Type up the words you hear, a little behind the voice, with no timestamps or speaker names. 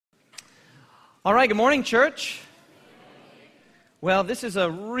All right, good morning, church. Well, this is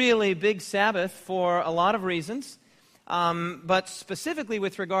a really big Sabbath for a lot of reasons, but specifically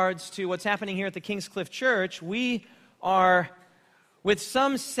with regards to what's happening here at the Kingscliff Church, we are, with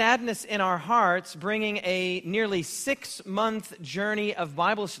some sadness in our hearts, bringing a nearly 6-month journey of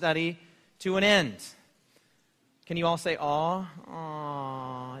Bible study to an end. Can you all say, aw?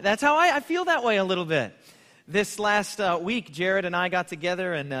 Aw. That's how I feel that way a little bit. This last week, Jared and I got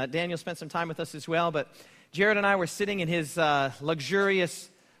together, and Daniel spent some time with us as well, but Jared and I were sitting in his luxurious,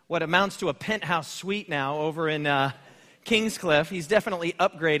 what amounts to a penthouse suite now over in Kingscliff. He's definitely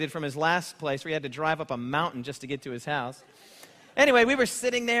upgraded from his last place where he had to drive up a mountain just to get to his house. Anyway, we were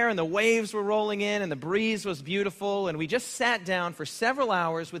sitting there, and the waves were rolling in, and the breeze was beautiful, and we just sat down for several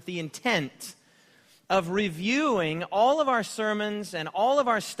hours with the intent of reviewing all of our sermons and all of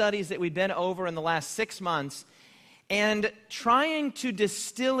our studies that we've been over in the last 6 months and trying to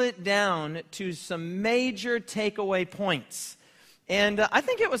distill it down to some major takeaway points. And I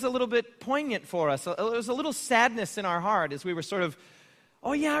think it was a little bit poignant for us. It was a little sadness in our heart as we were sort of,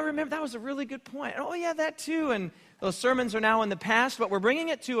 oh yeah, I remember, that was a really good point. Oh yeah, that too. And those sermons are now in the past, but we're bringing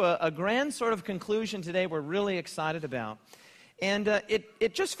it to a grand sort of conclusion today we're really excited about. And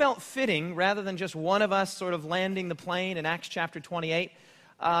it just felt fitting, rather than just one of us sort of landing the plane in Acts chapter 28,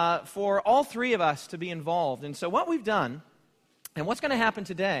 for all three of us to be involved. And so what we've done, and what's going to happen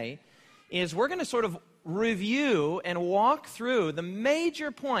today, is we're going to sort of review and walk through the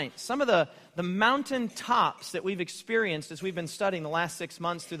major points, some of the mountain tops that we've experienced as we've been studying the last 6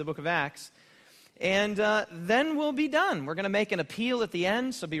 months through the book of Acts. And then we'll be done. We're going to make an appeal at the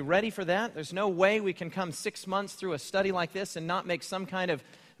end, so be ready for that. There's no way we can come 6 months through a study like this and not make some kind of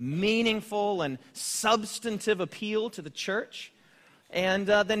meaningful and substantive appeal to the church. And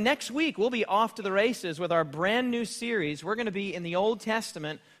then next week, we'll be off to the races with our brand new series. We're going to be in the Old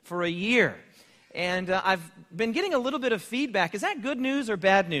Testament for a year. And I've been getting a little bit of feedback. Is that good news or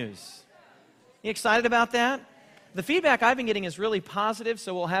bad news? You excited about that? The feedback I've been getting is really positive,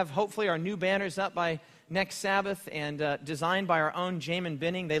 so we'll have hopefully our new banners up by next Sabbath and designed by our own Jamin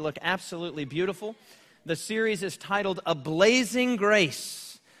Binning. They look absolutely beautiful. The series is titled A Blazing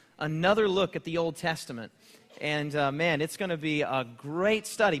Grace, another look at the Old Testament. And man, it's going to be a great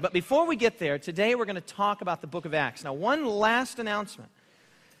study. But before we get there, today we're going to talk about the book of Acts. Now, one last announcement.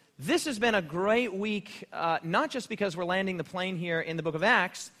 This has been a great week, not just because we're landing the plane here in the book of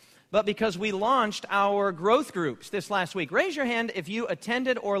Acts, but because we launched our growth groups this last week. Raise your hand if you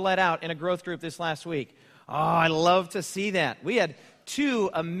attended or led out in a growth group this last week. Oh, I love to see that. We had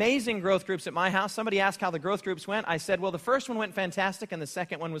 2 amazing growth groups at my house. Somebody asked how the growth groups went. I said, well, the first one went fantastic and the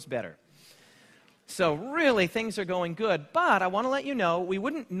second one was better. So really, things are going good. But I want to let you know, we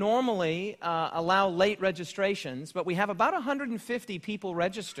wouldn't normally allow late registrations, but we have about 150 people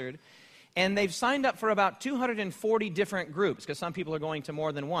registered. And they've signed up for about 240 different groups, because some people are going to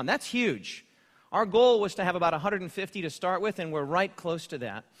more than one. That's huge. Our goal was to have about 150 to start with, and we're right close to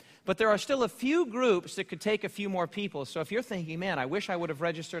that. But there are still a few groups that could take a few more people. So if you're thinking, man, I wish I would have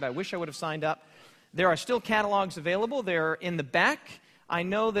registered, I wish I would have signed up, there are still catalogs available. They're in the back. I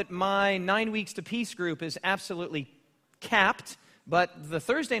know that my 9 Weeks to Peace group is absolutely capped, but the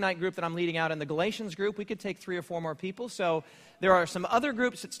Thursday night group that I'm leading out in the Galatians group, we could take 3 or 4 more people. So there are some other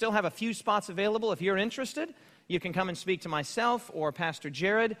groups that still have a few spots available. If you're interested, you can come and speak to myself or Pastor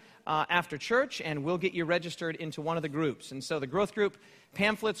Jared after church, and we'll get you registered into one of the groups. And so the growth group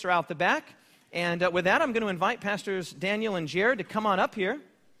pamphlets are out the back. And with that, I'm going to invite Pastors Daniel and Jared to come on up here.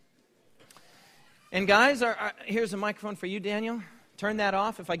 And guys, here's a microphone for you, Daniel. Turn that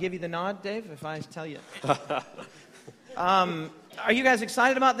off if I give you the nod, Dave, if I tell you. Are you guys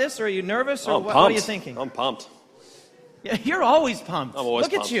excited about this, or are you nervous, or what are you thinking? I'm pumped. Yeah, you're always pumped. I'm always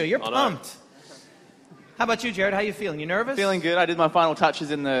pumped. Look at you, you're pumped. How about you, Jared? How you feeling? You nervous? Feeling good. I did my final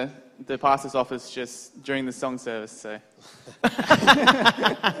touches in the pastor's office just during the song service, so.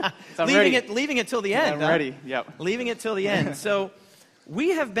 So leaving it till the end. I'm ready, yep. Leaving it till the end. So we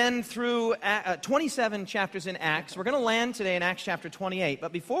have been through 27 chapters in Acts. We're going to land today in Acts chapter 28.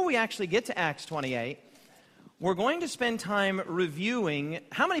 But before we actually get to Acts 28, we're going to spend time reviewing.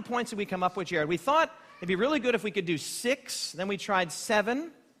 How many points did we come up with, Jared? We thought it'd be really good if we could do 6. Then we tried 7.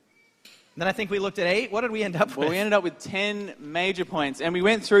 Then I think we looked at 8. What did we end up with? Well, we ended up with 10 major points. And we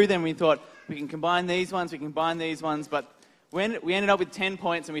went through them. We thought, we can combine these ones, we can combine these ones. But when we ended up with 10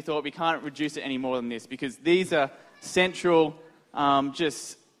 points, and we thought we can't reduce it any more than this, because these are central,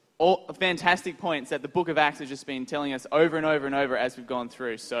 just all fantastic points that the book of Acts has just been telling us over and over and over as we've gone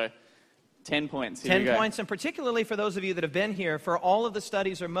through. So 10 points. Here 10 points, and particularly for those of you that have been here for all of the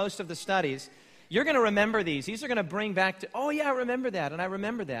studies or most of the studies, you're going to remember these. These are going to bring back to, oh yeah, I remember that, and I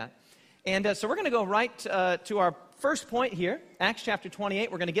remember that. And so we're going to go right to our first point here, Acts chapter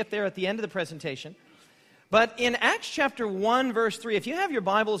 28. We're going to get there at the end of the presentation. But in Acts chapter 1, verse 3, if you have your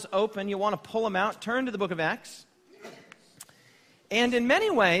Bibles open, you want to pull them out, turn to the book of Acts. And in many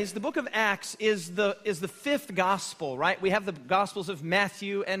ways, the book of Acts is the fifth gospel, right? We have the gospels of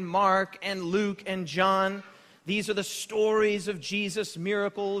Matthew and Mark and Luke and John. These are the stories of Jesus'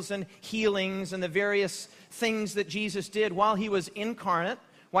 miracles and healings and the various things that Jesus did while he was incarnate,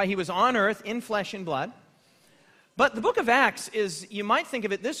 while he was on earth in flesh and blood. But the book of Acts is, you might think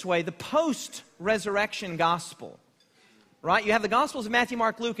of it this way, the post-resurrection gospel, right? You have the gospels of Matthew,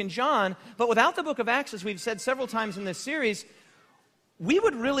 Mark, Luke, and John, but without the book of Acts, as we've said several times in this series, we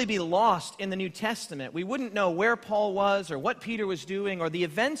would really be lost in the New Testament. We wouldn't know where Paul was or what Peter was doing or the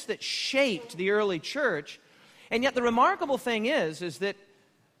events that shaped the early church. And yet the remarkable thing is that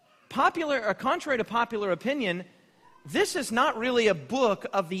contrary to popular opinion, this is not really a book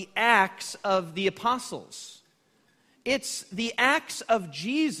of the Acts of the apostles. It's the acts of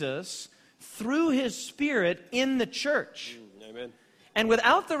Jesus through his Spirit in the church. Amen. And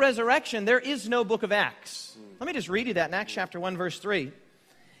without the resurrection, there is no book of Acts. Let me just read you that in Acts chapter 1, verse 3.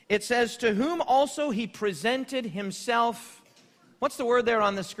 It says, to whom also he presented himself. What's the word there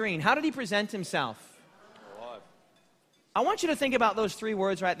on the screen? How did he present himself? Alive. I want you to think about those three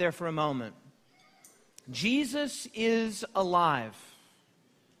words right there for a moment. Jesus is alive.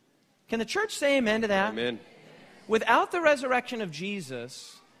 Can the church say amen to that? Amen. Without the resurrection of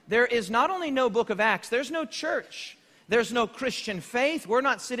Jesus, there is not only no book of Acts, there's no church. There's no Christian faith. We're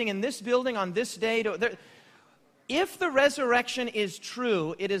not sitting in this building on this day. If the resurrection is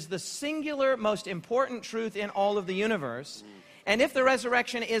true, it is the singular, most important truth in all of the universe. And if the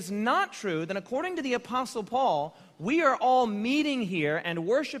resurrection is not true, then according to the Apostle Paul, we are all meeting here and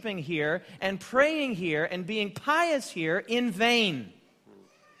worshiping here and praying here and being pious here in vain.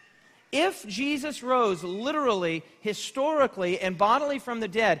 If Jesus rose literally, historically, and bodily from the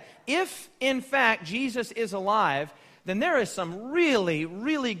dead, if in fact Jesus is alive, then there is some really,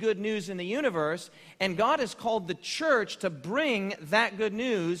 really good news in the universe, and God has called the church to bring that good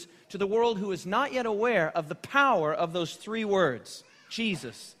news to the world who is not yet aware of the power of those three words.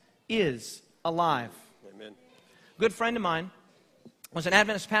 Jesus is alive. Amen. A good friend of mine was an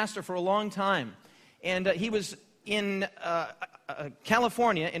Adventist pastor for a long time, and he was in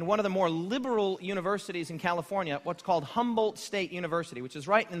California, in one of the more liberal universities in California, what's called Humboldt State University, which is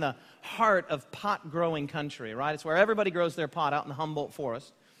right in the heart of pot-growing country, right? It's where everybody grows their pot out in the Humboldt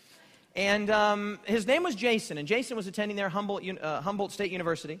forest. And his name was Jason, and Jason was attending there Humboldt State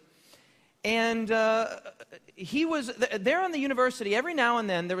University. And he was there on the university. Every now and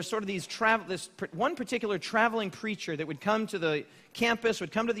then, there was sort of this one particular traveling preacher that would come to the campus,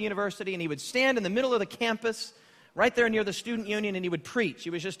 would come to the university, and he would stand in the middle of the campus, right there near the student union, and he would preach. He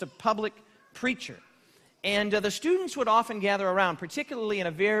was just a public preacher. And the students would often gather around, particularly in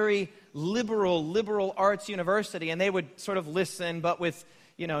a very liberal arts university, and they would sort of listen, but with,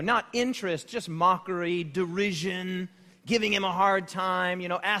 not interest, just mockery, derision, giving him a hard time,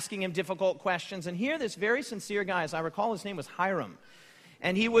 asking him difficult questions. And here, this very sincere guy, as I recall, his name was Hiram.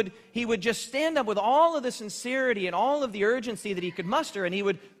 And he would just stand up with all of the sincerity and all of the urgency that he could muster, and he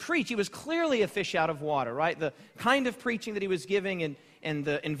would preach. He was clearly a fish out of water, right? The kind of preaching that he was giving and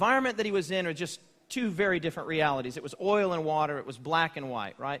the environment that he was in are just two very different realities. It was oil and water. It was black and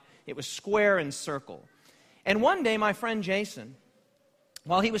white, right? It was square and circle. And one day, my friend Jason,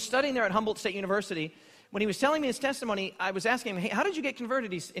 while he was studying there at Humboldt State University, when he was telling me his testimony, I was asking him, hey, how did you get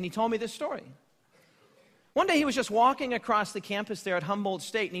converted? And he told me this story. One day he was just walking across the campus there at Humboldt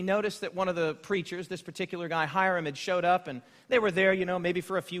State, and he noticed that one of the preachers, this particular guy, Hiram, had showed up, and they were there, maybe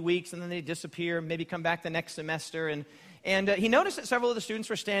for a few weeks, and then they'd disappear, maybe come back the next semester. And he noticed that several of the students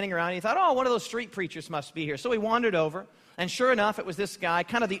were standing around, and he thought, oh, one of those street preachers must be here. So he wandered over, and sure enough, it was this guy,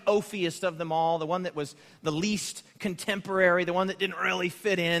 kind of the oafiest of them all, the one that was the least contemporary, the one that didn't really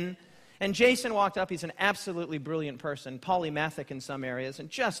fit in. And Jason walked up. He's an absolutely brilliant person, polymathic in some areas, and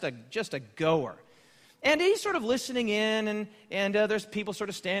just a goer. And he's sort of listening in, and there's people sort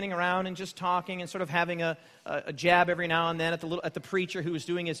of standing around and just talking and sort of having a jab every now and then at the preacher who was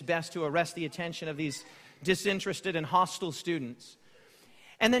doing his best to arrest the attention of these disinterested and hostile students.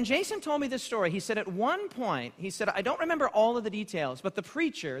 And then Jason told me this story. He said at one point, I don't remember all of the details, but the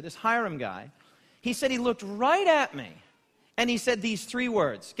preacher, this Hiram guy, he said he looked right at me, and he said these three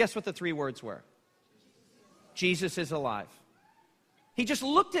words. Guess what the three words were? Jesus is alive. He just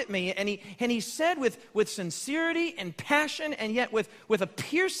looked at me, and he said with sincerity and passion, and yet with a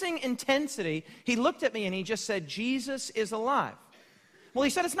piercing intensity, he looked at me and he just said, Jesus is alive. Well, he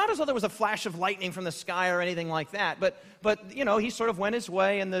said it's not as though there was a flash of lightning from the sky or anything like that, but he sort of went his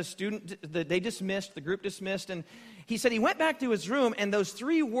way, and the group dismissed, and he said he went back to his room, and those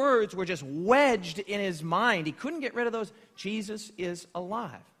 3 words were just wedged in his mind. He couldn't get rid of those. Jesus is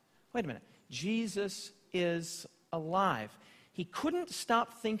alive. Wait a minute. Jesus is alive. He couldn't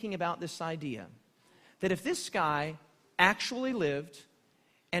stop thinking about this idea that if this guy actually lived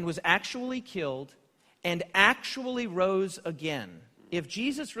and was actually killed and actually rose again, if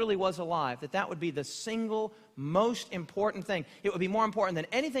Jesus really was alive, that would be the single most important thing. It would be more important than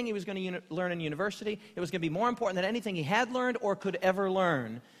anything he was going to learn in university. It was going to be more important than anything he had learned or could ever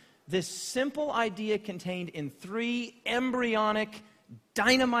learn. This simple idea contained in 3 embryonic,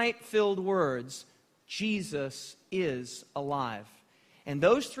 dynamite-filled words: Jesus is alive. And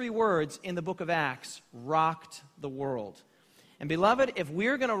those 3 words in the book of Acts rocked the world. And beloved, if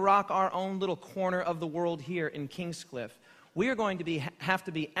we're going to rock our own little corner of the world here in Kingscliff, we are going to have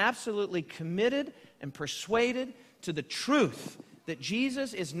to be absolutely committed and persuaded to the truth that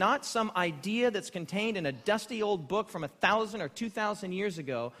Jesus is not some idea that's contained in a dusty old book from 1,000 or 2,000 years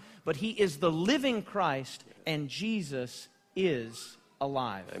ago, but he is the living Christ, and Jesus is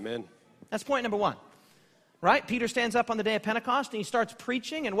alive. Amen. That's point number 1. Right? Peter stands up on the day of Pentecost and he starts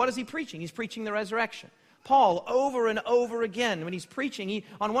preaching. And what is he preaching? He's preaching the resurrection. Paul, over and over again, when he's preaching,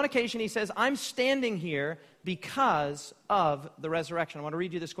 on one occasion he says, I'm standing here because of the resurrection. I want to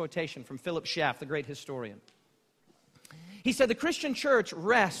read you this quotation from Philip Schaff, the great historian. He said, the Christian church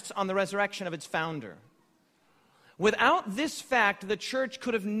rests on the resurrection of its founder. Without this fact, the church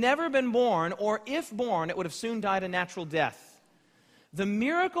could have never been born, or if born, it would have soon died a natural death. The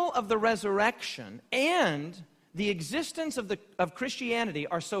miracle of the resurrection and the existence of Christianity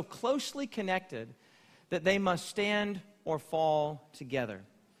are so closely connected that they must stand or fall together.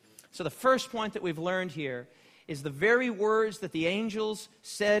 So the first point that we've learned here is the very words that the angels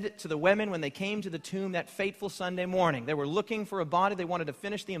said to the women when they came to the tomb that fateful Sunday morning. They were looking for a body. They wanted to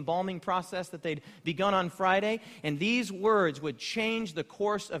finish the embalming process that they'd begun on Friday. And these words would change the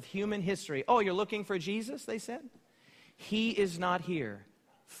course of human history. Oh, you're looking for Jesus, they said? He is not here,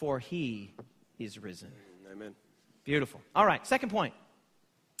 for he is risen. Amen. Beautiful. All right, second point.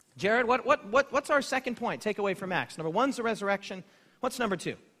 Jared, what's our second point? Take away from Acts. Number 1's the resurrection. What's number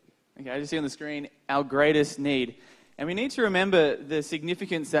 2? Okay, I just see on the screen our greatest need. And we need to remember the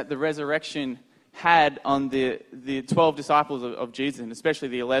significance that the resurrection had on the 12 disciples of Jesus, and especially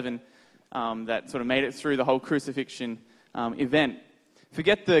the 11 that sort of made it through the whole crucifixion event.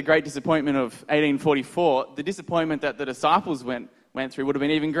 Forget the great disappointment of 1844. The disappointment that the disciples went through would have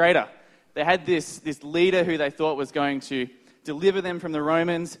been even greater. They had this leader who they thought was going to deliver them from the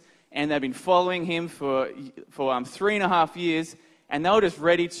Romans, and they'd been following him for 3.5 years, and they were just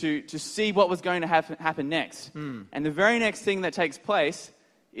ready to see what was going to happen next. And the very next thing that takes place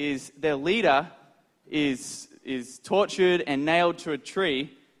is their leader is tortured and nailed to a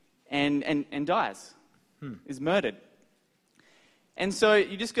tree and dies, is murdered. And so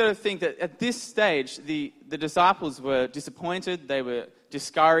you just got to think that at this stage, the disciples were disappointed, they were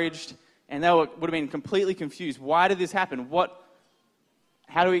discouraged, and they would have been completely confused. Why did this happen?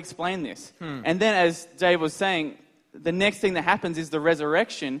 How do we explain this? And then, as Dave was saying, the next thing that happens is the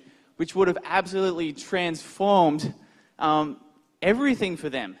resurrection, which would have absolutely transformed everything for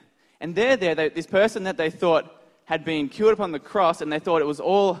them. And they're there, this person that they thought had been killed upon the cross, and they thought it was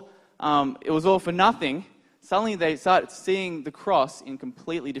all for nothing. Suddenly they start seeing the cross in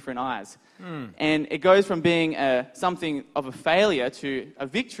completely different eyes. And it goes from being something of a failure to a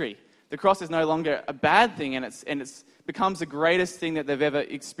victory. The cross is no longer a bad thing, and it's becomes the greatest thing that they've ever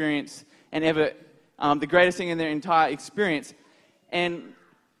experienced, and the greatest thing in their entire experience. And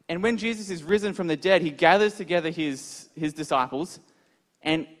when Jesus is risen from the dead, he gathers together his disciples,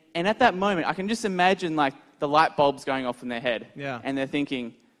 and at that moment, I can just imagine like the light bulbs going off in their head. Yeah. And they're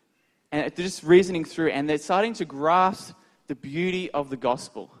thinking, and they're just reasoning through, and they're starting to grasp the beauty of the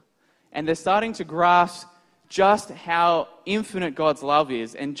gospel. And they're starting to grasp just how infinite God's love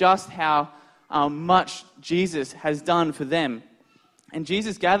is, and just how much Jesus has done for them. And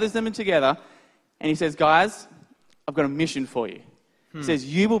Jesus gathers them together, and he says, guys, I've got a mission for you. He says,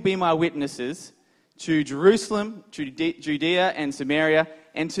 you will be my witnesses to Jerusalem, to Judea and Samaria,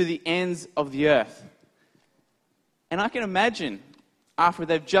 and to the ends of the earth. And I can imagine, after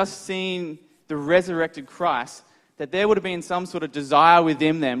they've just seen the resurrected Christ, that there would have been some sort of desire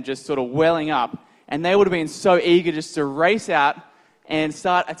within them just sort of welling up, and they would have been so eager just to race out and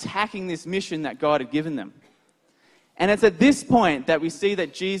start attacking this mission that God had given them. And it's at this point that we see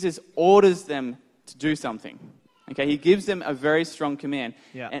that Jesus orders them to do something. Okay, he gives them a very strong command.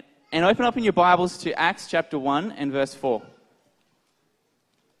 Yeah. And open up in your Bibles to Acts chapter 1 and verse 4.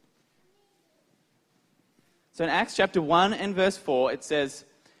 So in Acts chapter 1 and verse 4, it says,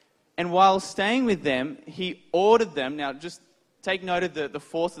 "And while staying with them, he ordered them," now just take note of the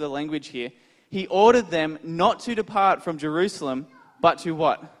force of the language here, "he ordered them not to depart from Jerusalem, but to"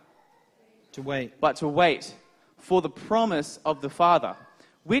 what? To wait. "But to wait for the promise of the Father,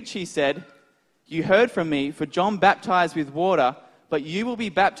 which," he said, "you heard from me, for John baptized with water, but you will be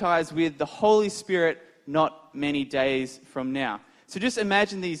baptized with the Holy Spirit not many days from now." So just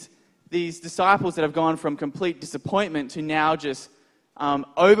imagine these disciples that have gone from complete disappointment to now just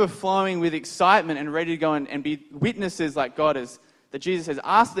overflowing with excitement and ready to go and be witnesses like that Jesus has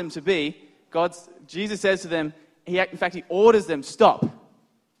asked them to be. Jesus says to them, in fact, he orders them, "Stop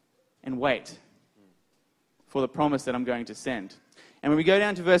and wait for the promise that I'm going to send." And when we go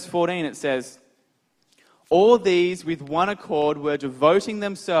down to verse 14, it says, "All these with one accord were devoting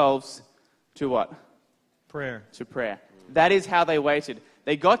themselves to" what? Prayer. To prayer. That is how they waited.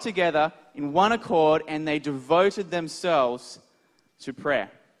 They got together in one accord and they devoted themselves to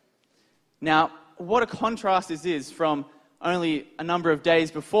prayer. Now, what a contrast this is from only a number of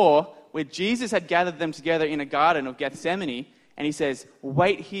days before, where Jesus had gathered them together in a garden of Gethsemane, and he says,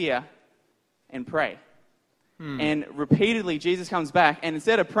 "Wait here and pray." And repeatedly, Jesus comes back, and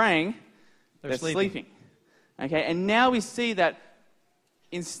instead of praying, they're sleeping. Okay, and now we see that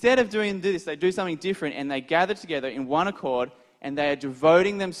instead of doing this, they do something different, and they gather together in one accord, and they are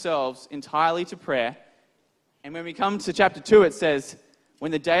devoting themselves entirely to prayer. And when we come to chapter 2, it says,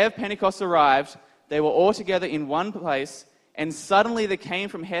 "When the day of Pentecost arrived, they were all together in one place, and suddenly there came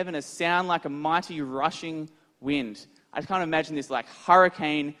from heaven a sound like a mighty rushing wind." I can't imagine this like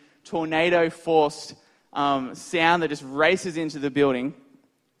hurricane, tornado-forced sound that just races into the building.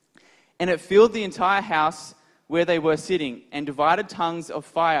 "And it filled the entire house where they were sitting, and divided tongues of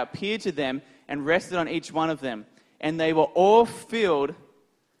fire appeared to them and rested on each one of them. And they were all filled,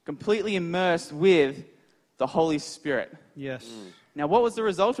 completely immersed with the Holy Spirit." Yes. Now, what was the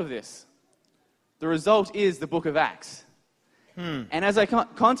result of this? The result is the book of Acts. And as I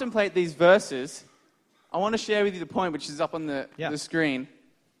contemplate these verses, I want to share with you the point which is up on the screen.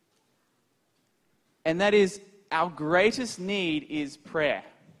 And that is, our greatest need is prayer.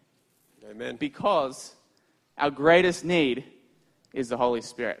 Amen. Because our greatest need is the Holy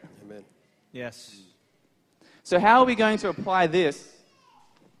Spirit. Amen. Yes. So how are we going to apply this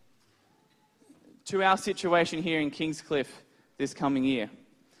to our situation here in Kingscliff this coming year?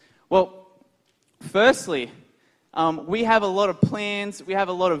 Well, firstly, we have a lot of plans, we have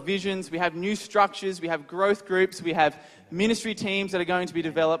a lot of visions, we have new structures, we have growth groups, we have ministry teams that are going to be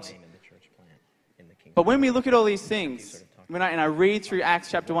developed. But when we look at all these things, and I read through Acts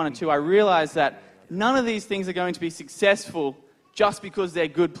chapter 1 and 2, I realize that none of these things are going to be successful just because they're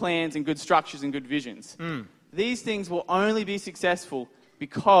good plans and good structures and good visions. These things will only be successful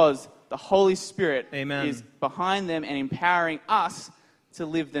because the Holy Spirit is behind them and empowering us to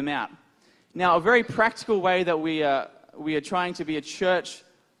live them out. Now, a very practical way that we are trying to be a church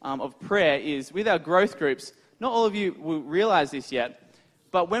of prayer is with our growth groups. Not all of you will realize this yet,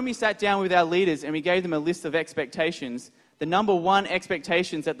 but when we sat down with our leaders and we gave them a list of expectations, the number one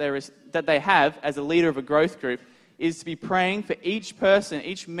expectations that they have as a leader of a growth group is to be praying for each person,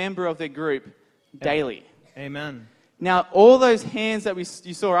 each member of their group daily. Amen. Now, all those hands that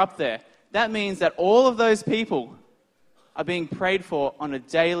you saw up there, that means that all of those people are being prayed for on a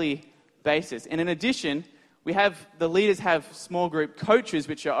daily basis. And in addition, the leaders have small group coaches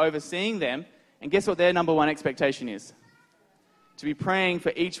which are overseeing them. And guess what their number one expectation is? To be praying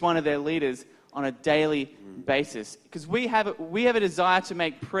for each one of their leaders on a daily basis. Because we have a desire to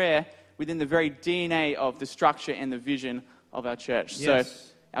make prayer within the very DNA of the structure and the vision of our church. Yes.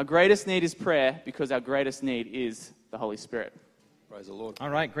 So our greatest need is prayer because our greatest need is the Holy Spirit. Praise the Lord. All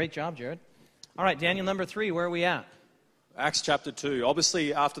right, great job, Jared. All right, Daniel, number 3, where are we at? Acts chapter 2.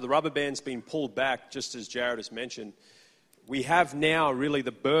 Obviously, after the rubber band's been pulled back, just as Jared has mentioned, we have now really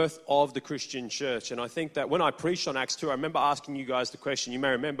the birth of the Christian church. And I think that when I preached on Acts 2, I remember asking you guys the question. You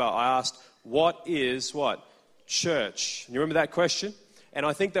may remember I asked, what is what? Church. And you remember that question? And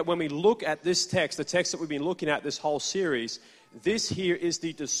I think that when we look at this text, the text that we've been looking at this whole series, this here is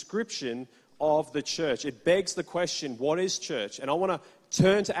the description of the church. It begs the question, what is church? And I want to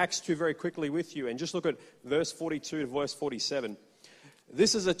turn to Acts 2 very quickly with you and just look at verse 42 to verse 47.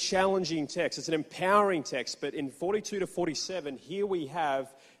 This is a challenging text. It's an empowering text. But in 42 to 47, here we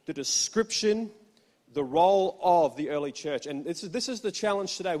have the description, the role of the early church. And this is the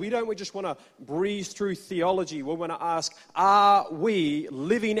challenge today. We just want to breeze through theology. We want to ask, are we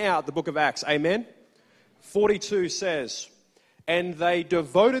living out the book of Acts? Amen? 42 says, and they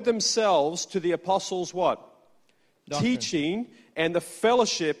devoted themselves to the apostles' what? teaching, and the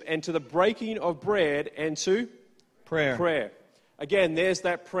fellowship, and to the breaking of bread, and to prayer. Again, there's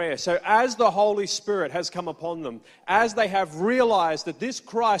that prayer. So as the Holy Spirit has come upon them, as they have realized that this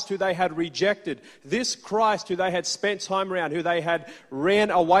Christ who they had rejected, this Christ who they had spent time around, who they had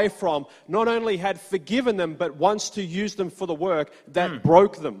ran away from, not only had forgiven them, but wants to use them for the work that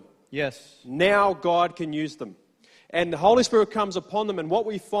broke them. Yes. Now God can use them. And the Holy Spirit comes upon them, and what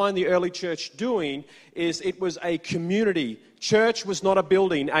we find the early church doing is it was a community. Church was not a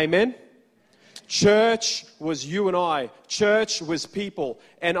building. Amen? Church was you and I. Church was people.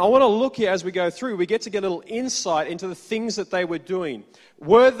 And I want to look here as we go through. We get to get a little insight into the things that they were doing.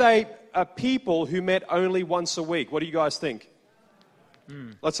 Were they a people who met only once a week? What do you guys think?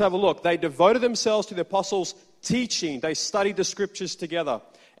 Let's have a look. They devoted themselves to the apostles' teaching. They studied the scriptures together.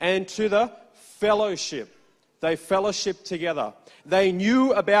 And to the fellowship. They fellowshiped together. They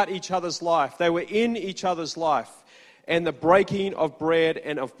knew about each other's life. They were in each other's life. And the breaking of bread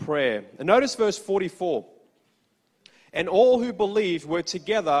and of prayer. And notice verse 44. And all who believed were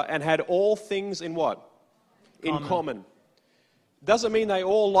together and had all things in what? In common. Doesn't mean they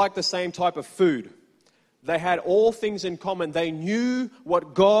all liked the same type of food. They had all things in common. They knew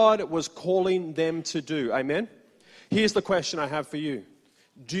what God was calling them to do. Amen? Here's the question I have for you.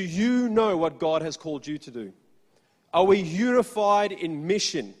 Do you know what God has called you to do? Are we unified in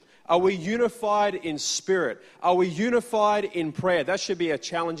mission? Are we unified in spirit? Are we unified in prayer? That should be a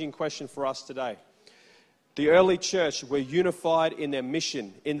challenging question for us today. The early church were unified in their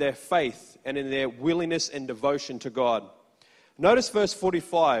mission, in their faith, and in their willingness and devotion to God. Notice verse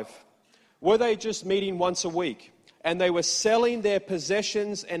 45. Were they just meeting once a week? And they were selling their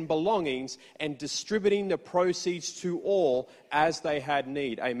possessions and belongings and distributing the proceeds to all as they had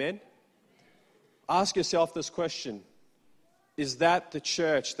need. Amen? Ask yourself this question. Is that the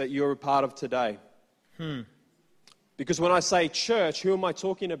church that you're a part of today? Because when I say church, who am I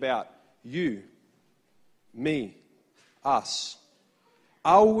talking about? You, me, us.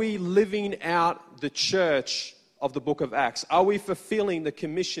 Are we living out the church of the book of Acts? Are we fulfilling the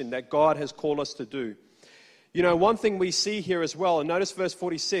commission that God has called us to do? You know, one thing we see here as well, and notice verse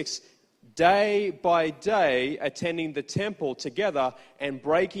 46, day by day attending the temple together and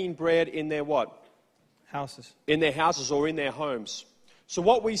breaking bread in their what? Houses. In their houses or in their homes. So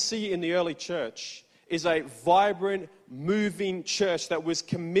what we see in the early church is a vibrant, moving church that was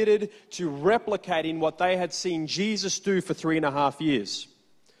committed to replicating what they had seen Jesus do for 3.5 years.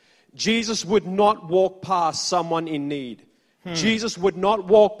 Jesus would not walk past someone in need. Jesus would not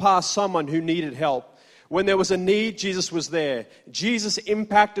walk past someone who needed help. When there was a need, Jesus was there. Jesus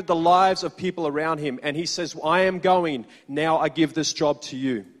impacted the lives of people around him. And he says, I am going. Now I give this job to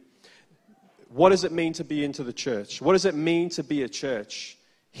you. What does it mean to be into the church? What does it mean to be a church?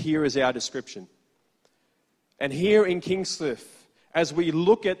 Here is our description. And here in Kingscliff, as we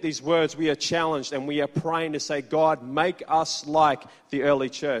look at these words, we are challenged and we are praying to say, God, make us like the early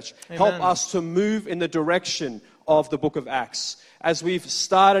church. Amen. Help us to move in the direction of the book of Acts. As we've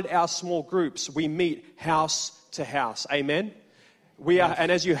started our small groups, we meet house to house. Amen?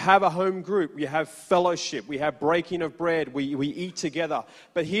 And as you have a home group, you have fellowship, we have breaking of bread, we eat together.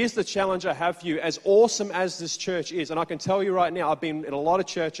 But here's the challenge I have for you. As awesome as this church is, and I can tell you right now, I've been in a lot of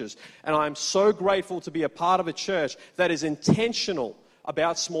churches, and I'm so grateful to be a part of a church that is intentional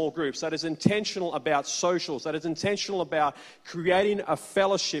about small groups, that is intentional about socials, that is intentional about creating a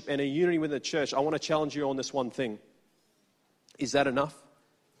fellowship and a unity within the church. I want to challenge you on this one thing. Is that enough?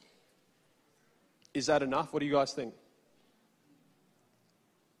 Is that enough? What do you guys think?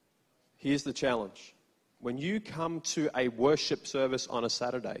 Here's the challenge. When you come to a worship service on a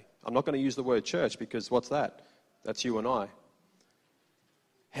Saturday, I'm not going to use the word church because what's that? That's you and I.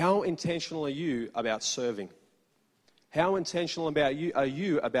 How intentional are you about serving? How intentional are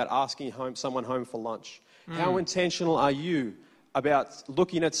you about asking someone home for lunch? How intentional are you about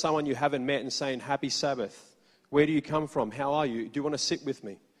looking at someone you haven't met and saying, Happy Sabbath? Where do you come from? How are you? Do you want to sit with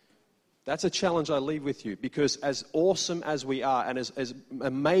me? That's a challenge I leave with you, because as awesome as we are and as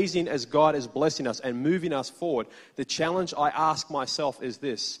amazing as God is blessing us and moving us forward, the challenge I ask myself is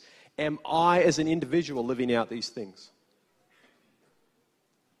this: am I as an individual living out these things?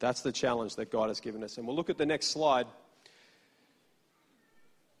 That's the challenge that God has given us. And we'll look at the next slide.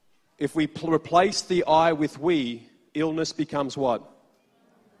 If we replace the I with we, illness becomes what?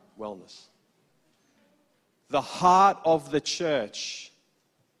 Wellness. The heart of the church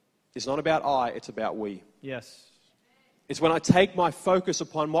is not about I, it's about we. Yes. It's when I take my focus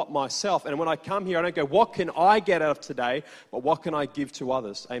upon myself, and when I come here, I don't go, what can I get out of today, but what can I give to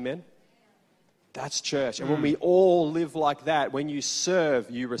others? Amen? That's church. And when we all live like that, when you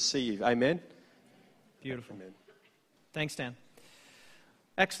serve, you receive. Amen? Beautiful. Amen. Thanks, Dan.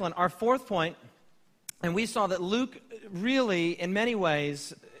 Excellent. Our fourth point, and we saw that Luke really, in many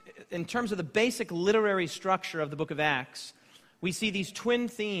ways, in terms of the basic literary structure of the book of Acts, we see these twin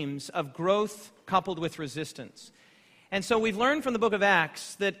themes of growth coupled with resistance. And so we've learned from the book of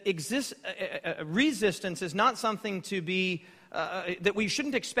Acts that resistance is not something to be, that we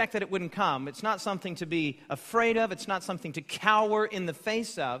shouldn't expect that it wouldn't come. It's not something to be afraid of. It's not something to cower in the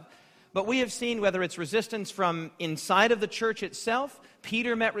face of. But we have seen whether it's resistance from inside of the church itself.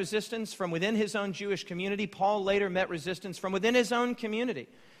 Peter met resistance from within his own Jewish community. Paul later met resistance from within his own community.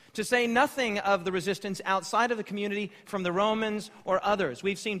 To say nothing of the resistance outside of the community from the Romans or others.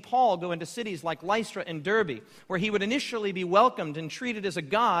 We've seen Paul go into cities like Lystra and Derbe, where he would initially be welcomed and treated as a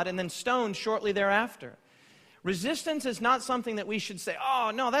god and then stoned shortly thereafter. Resistance is not something that we should say,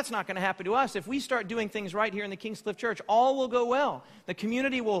 oh, no, that's not going to happen to us. If we start doing things right here in the Kingscliff Church, all will go well. The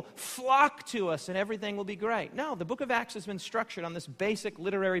community will flock to us and everything will be great. No, the book of Acts has been structured on this basic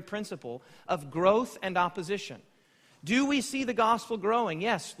literary principle of growth and opposition. Do we see the gospel growing?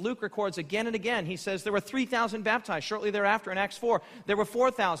 Yes, Luke records again and again. He says there were 3,000 baptized. Shortly thereafter in Acts 4, there were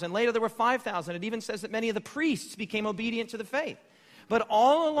 4,000. Later there were 5,000. It even says that many of the priests became obedient to the faith. But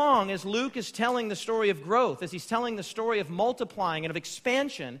all along, as Luke is telling the story of growth, as he's telling the story of multiplying and of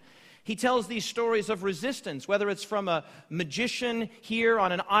expansion, he tells these stories of resistance, whether it's from a magician here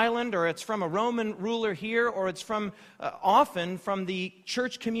on an island, or it's from a Roman ruler here, or it's from often from the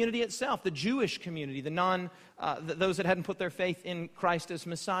church community itself, the Jewish community, those that hadn't put their faith in Christ as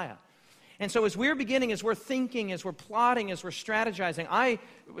Messiah. And so as we're beginning, as we're thinking, as we're plotting, as we're strategizing, I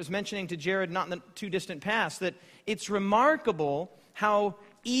was mentioning to Jared not in the too distant past that it's remarkable how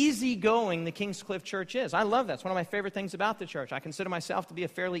easygoing the Kingscliff Church is. I love that. It's one of my favorite things about the church. I consider myself to be a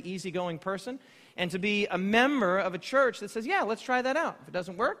fairly easygoing person and to be a member of a church that says, yeah, let's try that out. If it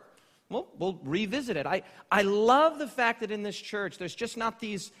doesn't work, we'll revisit it. I love the fact that in this church there's just not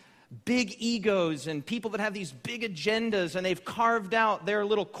these big egos and people that have these big agendas and they've carved out their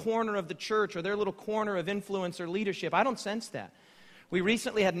little corner of the church or their little corner of influence or leadership. I don't sense that. We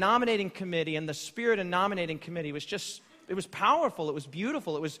recently had nominating committee, and the spirit in nominating committee was just, it was powerful, it was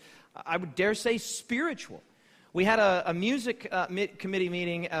beautiful, it was, I would dare say, spiritual. We had a music committee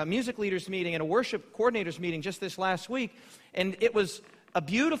meeting, a music leaders meeting, and a worship coordinators meeting just this last week, and it was a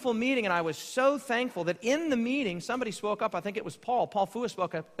beautiful meeting, and I was so thankful that in the meeting, somebody spoke up. I think it was Paul Fua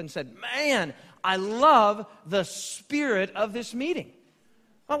spoke up and said, man, I love the spirit of this meeting.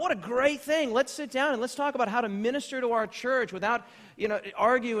 Well, what a great thing. Let's sit down and let's talk about how to minister to our church without,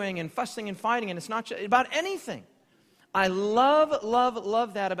 arguing and fussing and fighting, and it's not about anything. I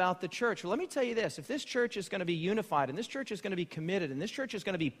love that about the church. Well, let me tell you this. If this church is going to be unified, and this church is going to be committed, and this church is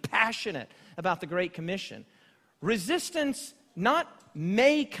going to be passionate about the Great Commission, resistance not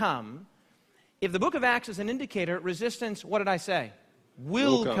may come. If the book of Acts is an indicator, resistance, what did I say?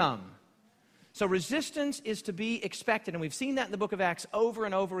 Will come. So resistance is to be expected, and we've seen that in the book of Acts over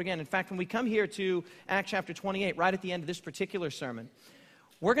and over again. In fact, when we come here to Acts chapter 28, right at the end of this particular sermon,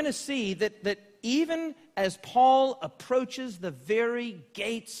 we're going to see that even as Paul approaches the very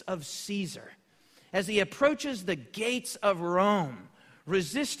gates of Caesar, as he approaches the gates of Rome,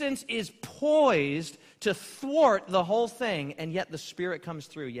 resistance is poised to thwart the whole thing, and yet the Spirit comes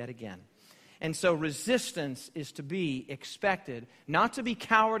through yet again. And so resistance is to be expected, not to be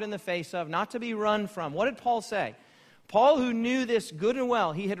cowered in the face of, not to be run from. What did Paul say? Paul, who knew this good and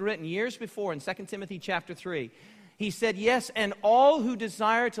well, he had written years before in 2 Timothy chapter 3. He said, yes, and all who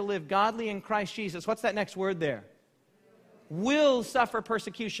desire to live godly in Christ Jesus, what's that next word there? Will suffer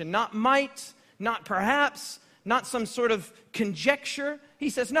persecution. Not might, not perhaps, not some sort of conjecture. He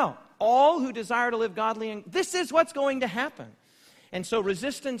says, no, all who desire to live godly, this is what's going to happen. And so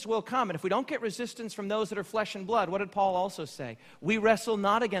resistance will come. And if we don't get resistance from those that are flesh and blood, what did Paul also say? We wrestle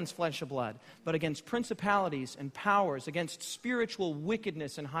not against flesh and blood, but against principalities and powers, against spiritual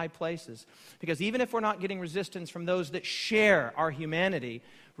wickedness in high places. Because even if we're not getting resistance from those that share our humanity,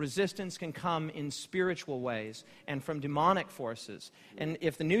 resistance can come in spiritual ways and from demonic forces. And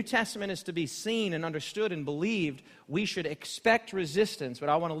if the New Testament is to be seen and understood and believed, we should expect resistance. But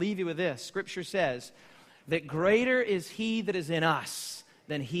I want to leave you with this. Scripture says that greater is he that is in us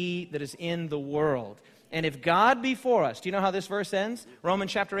than he that is in the world. And if God be for us, do you know how this verse ends?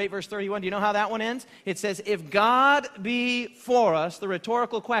 Romans chapter 8, verse 31. Do you know how that one ends? It says, if God be for us, the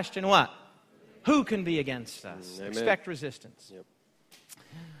rhetorical question, what? Who can be against us? Amen. Expect resistance. Yep.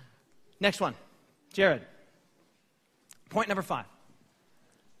 Next one. Jared. Point number 5.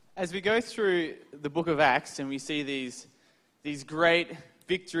 As we go through the book of Acts and we see these great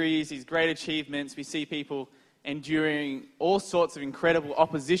victories, these great achievements, we see people enduring all sorts of incredible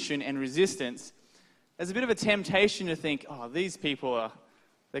opposition and resistance, there's a bit of a temptation to think, oh, these people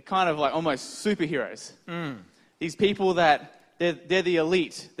they're kind of like almost superheroes. These people that they're the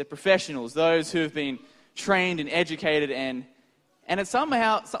elite, they're professionals, those who have been trained and educated, and it's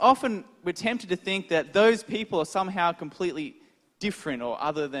somehow, so often we're tempted to think that those people are somehow completely different or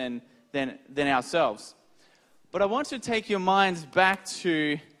other than ourselves. But I want to take your minds back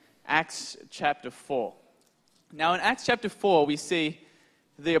to Acts chapter 4. Now in Acts chapter 4, we see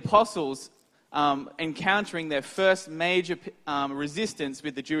the apostles encountering their first major resistance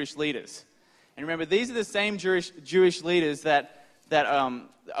with the Jewish leaders. And remember, these are the same Jewish leaders that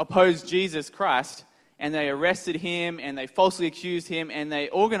opposed Jesus Christ, and they arrested him, and they falsely accused him, and they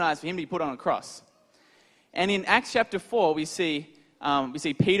organized for him to be put on a cross. And in Acts chapter 4, we see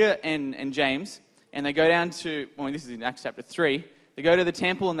Peter and James, and they go down to, well, this is in Acts chapter 3, they go to the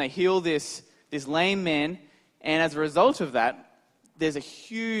temple and they heal this lame man, and as a result of that, there's a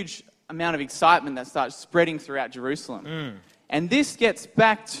huge amount of excitement that starts spreading throughout Jerusalem. And this gets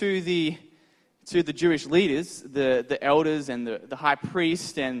back to the Jewish leaders, the elders and the high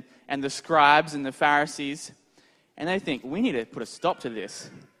priest and the scribes and the Pharisees, and they think, we need to put a stop to this.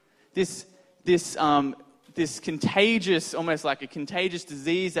 This contagious, almost like a contagious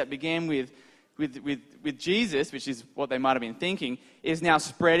disease that began with Jesus, which is what they might have been thinking, is now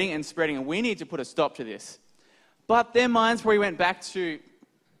spreading, and we need to put a stop to this. But their minds probably went back to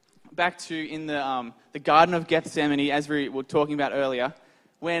in the Garden of Gethsemane, as we were talking about earlier,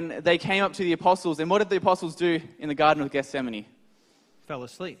 when they came up to the apostles. And what did the apostles do in the Garden of Gethsemane? Fell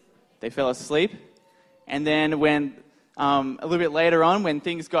asleep. They fell asleep. And then when a little bit later on, when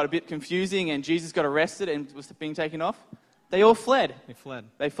things got a bit confusing and Jesus got arrested and was being taken off, they all fled.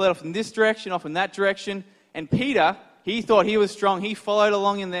 They fled off in this direction, off in that direction. And Peter, he thought he was strong. He followed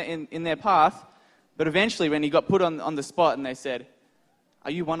along in their path. But eventually, when he got put on the spot and they said, are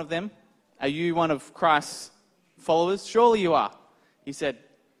you one of them? Are you one of Christ's followers? Surely you are. He said,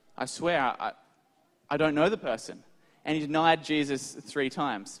 I swear, I don't know the person. And he denied Jesus 3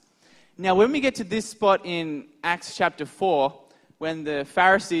 times. Now, when we get to this spot in Acts chapter 4, when the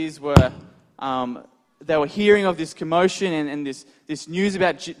Pharisees were hearing of this commotion and this news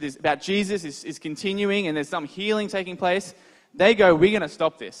about Jesus is continuing, and there's some healing taking place, they go, we're going to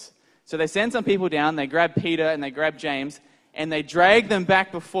stop this. So they send some people down, they grab Peter and they grab James, and they drag them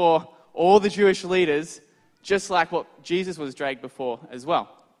back before all the Jewish leaders, just like what Jesus was dragged before as well.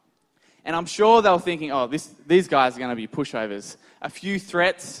 And I'm sure they were thinking, oh, these guys are going to be pushovers. A few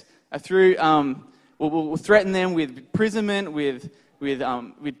threats, we'll threaten them with imprisonment, with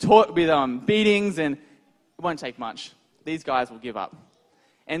beatings, and it won't take much. These guys will give up.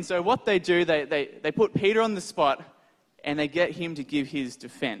 And so what they do, they put Peter on the spot, and they get him to give his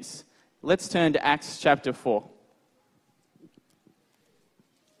defense. Let's turn to Acts chapter 4.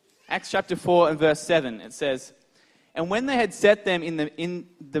 Acts chapter 4 and verse 7, it says, and when they had set them in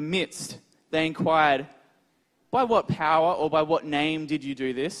the midst, they inquired, by what power or by what name did you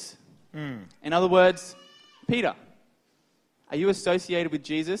do this? In other words, Peter, are you associated with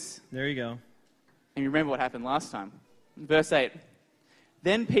Jesus? There you go. And you remember what happened last time. Verse 8,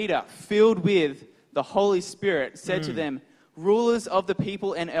 then Peter, filled with the Holy Spirit, said to them, rulers of the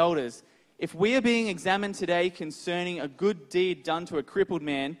people and elders, if we are being examined today concerning a good deed done to a crippled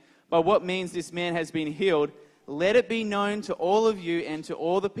man, by what means this man has been healed, let it be known to all of you and to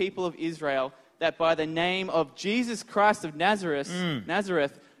all the people of Israel that by the name of Jesus Christ of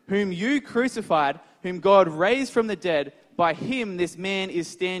Nazareth, whom you crucified, whom God raised from the dead, by him this man is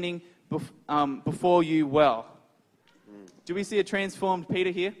standing before you well. Do we see a transformed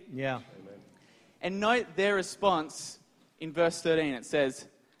Peter here? Yeah. Amen. And note their response in verse 13. It says,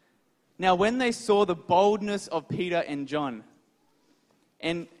 now when they saw the boldness of Peter and John,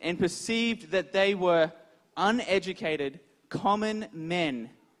 and perceived that they were uneducated, common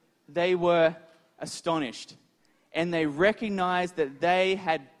men, they were astonished. And they recognized that they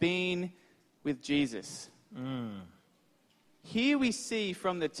had been with Jesus. Here we see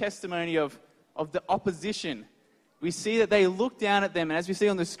from the testimony of the opposition, we see that they looked down at them, and as we see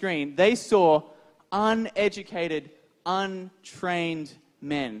on the screen, they saw uneducated, untrained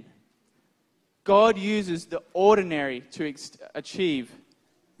men. God uses the ordinary to achieve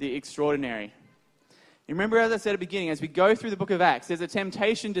the extraordinary. You remember, as I said at the beginning, as we go through the book of Acts, there's a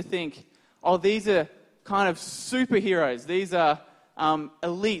temptation to think, oh, these are kind of superheroes. These are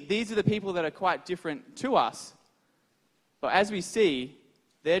elite. These are the people that are quite different to us. But as we see,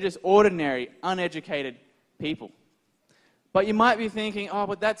 they're just ordinary, uneducated people. But you might be thinking, oh,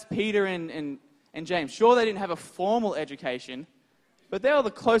 but that's Peter and James. Sure, they didn't have a formal education, but they were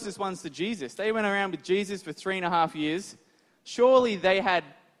the closest ones to Jesus. They went around with Jesus for 3.5 years. Surely they had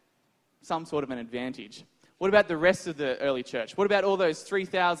some sort of an advantage. What about the rest of the early church? What about all those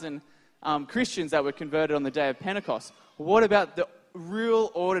 3,000 Christians that were converted on the day of Pentecost? What about the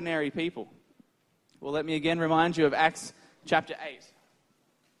real ordinary people? Well, let me again remind you of Acts chapter 8.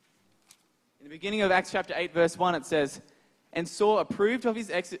 In the beginning of Acts chapter 8, verse 1, it says, "And Saul approved of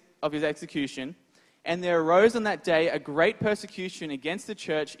his execution, and there arose on that day a great persecution against the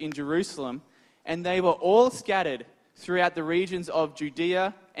church in Jerusalem, and they were all scattered throughout the regions of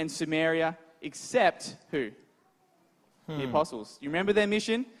Judea and Samaria, except" who? The apostles. You remember their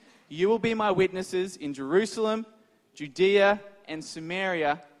mission? "You will be my witnesses in Jerusalem, Judea, and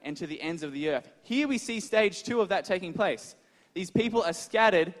Samaria, and to the ends of the earth." Here we see stage 2 of that taking place. These people are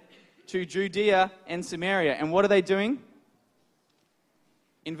scattered to Judea and Samaria. And what are they doing?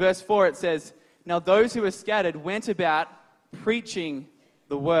 In verse 4 it says, "Now those who were scattered went about preaching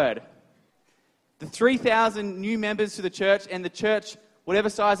the word." The 3,000 new members to the church, and the church, whatever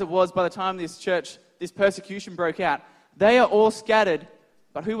size it was by the time this persecution broke out, they are all scattered.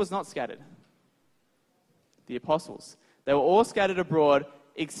 But who was not scattered? The apostles. They were all scattered abroad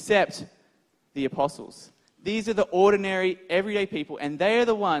except the apostles. These are the ordinary, everyday people, and they are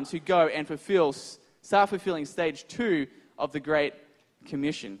the ones who go and start fulfilling stage 2 of the Great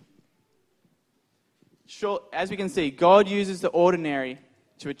Commission. Sure, as we can see, God uses the ordinary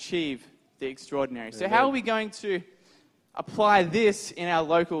to achieve the extraordinary. So how are we going to apply this in our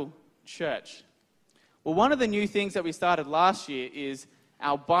local church? Well, one of the new things that we started last year is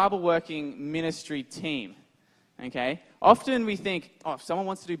our Bible working ministry team. Okay? Often we think, if someone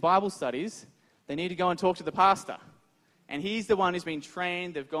wants to do Bible studies, they need to go and talk to the pastor. And he's the one who's been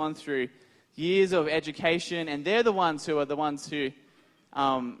trained, they've gone through years of education, and they're the ones who are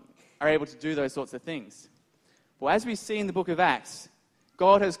able to do those sorts of things. Well, as we see in the book of Acts,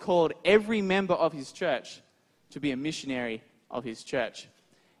 God has called every member of his church to be a missionary of his church.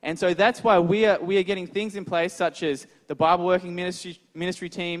 And so that's why we are getting things in place such as the Bible working ministry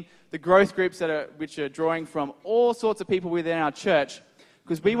team, the growth groups which are drawing from all sorts of people within our church,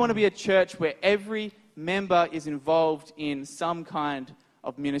 because we want to be a church where every member is involved in some kind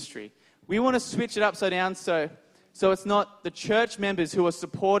of ministry. We want to switch it upside down so it's not the church members who are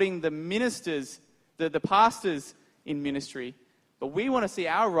supporting the ministers, the pastors in ministry, but we want to see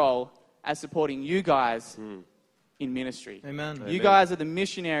our role as supporting you guys in ministry. Amen. You guys are the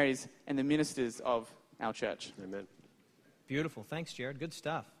missionaries and the ministers of our church. Amen. Beautiful. Thanks, Jared. Good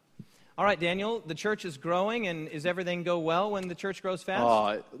stuff. All right, Daniel, the church is growing, and is everything go well when the church grows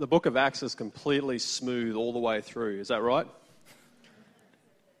fast? The book of Acts is completely smooth all the way through. Is that right?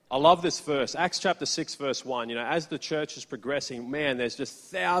 I love this verse, Acts chapter 6, verse 1. You know, as the church is progressing, man, there's just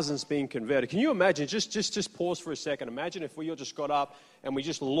thousands being converted. Can you imagine, just pause for a second. Imagine if we all just got up and we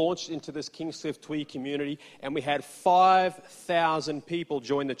just launched into this Kingscliff Tweed community and we had 5,000 people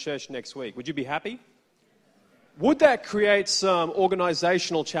join the church next week. Would you be happy? Would that create some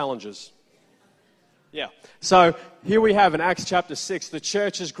organizational challenges? Yeah. So here we have in Acts chapter 6, the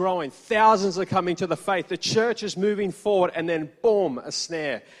church is growing. Thousands are coming to the faith. The church is moving forward, and then boom, a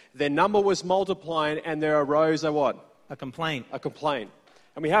snare. Their number was multiplying, and there arose a what? A complaint. A complaint.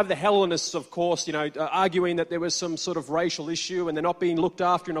 And we have the Hellenists, of course, arguing that there was some sort of racial issue and they're not being looked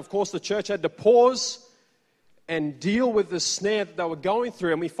after. And of course, the church had to pause and deal with the snare that they were going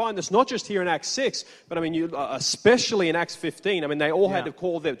through. And we find this not just here in Acts 6, but especially in Acts 15. They all had to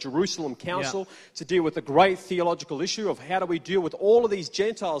call the Jerusalem council to deal with the great theological issue of how do we deal with all of these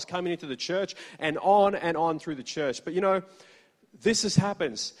Gentiles coming into the church and on through the church. But this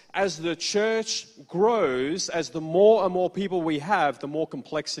happens. As the church grows, as the more and more people we have, the more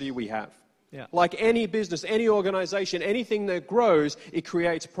complexity we have. Yeah. Like any business, any organization, anything that grows, it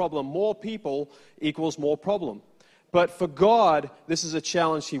creates problem. More people equals more problem. But for God, this is a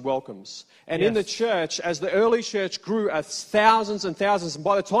challenge he welcomes. And in the church, as the early church grew as thousands and thousands, and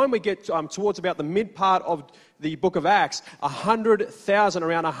by the time we get towards about the mid part of the book of Acts,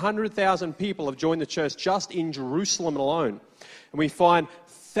 around 100,000 people have joined the church just in Jerusalem alone. And we find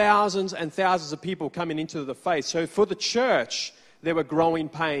thousands and thousands of people coming into the faith. So for the church, there were growing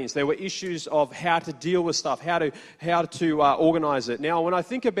pains. There were issues of how to deal with stuff, how to organize it. Now, when I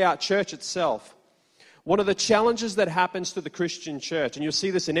think about church itself, one of the challenges that happens to the Christian church, and you'll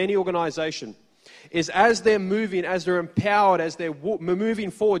see this in any organization, is as they're moving, as they're empowered, as they're moving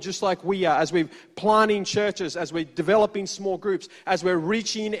forward, just like we are, as we're planting churches, as we're developing small groups, as we're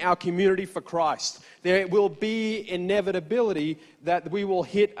reaching our community for Christ, there will be inevitability that we will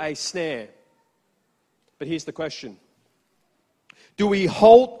hit a snare. But here's the question. Do we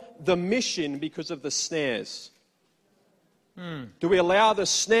halt the mission because of the snares? Do we allow the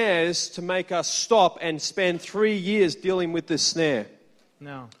snares to make us stop and spend 3 years dealing with this snare?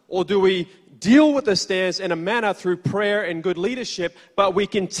 No. Or do we deal with the snares in a manner through prayer and good leadership, but we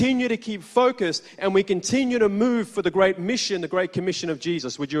continue to keep focused and we continue to move for the great mission, the great commission of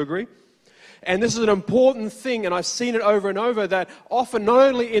Jesus? Would you agree? And this is an important thing, and I've seen it over and over, that often not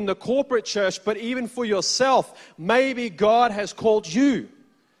only in the corporate church, but even for yourself, maybe God has called you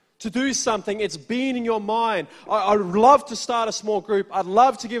to do something. It's been in your mind. I'd love to start a small group. I'd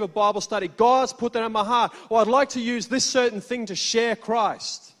love to give a Bible study. God's put that in my heart. Or I'd like to use this certain thing to share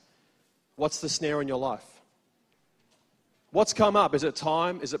Christ. What's the snare in your life? What's come up? Is it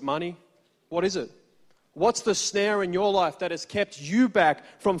time? Is it money? What is it? What's the snare in your life that has kept you back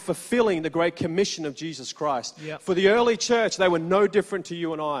from fulfilling the great commission of Jesus Christ? Yep. For the early church, they were no different to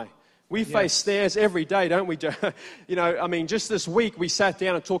you and I. We face snares every day, don't we? Just this week we sat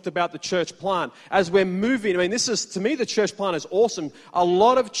down and talked about the church plant. As we're moving, to me, the church plant is awesome. A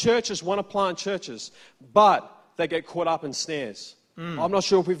lot of churches want to plant churches, but they get caught up in snares. I'm not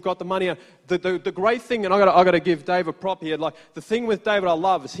sure if we've got the money. The great thing, and I got to give Dave a prop here. Like, the thing with David I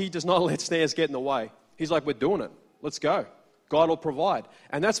love is he does not let snares get in the way. He's like, we're doing it. Let's go. God will provide.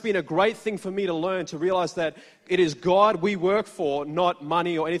 And that's been a great thing for me to learn, to realize that it is God we work for, not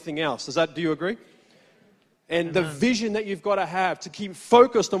money or anything else. Do you agree? And the vision that you've got to have to keep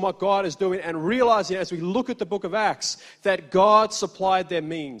focused on what God is doing and realizing as we look at the book of Acts that God supplied their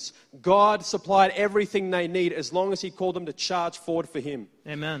means. God supplied everything they need as long as He called them to charge forward for Him.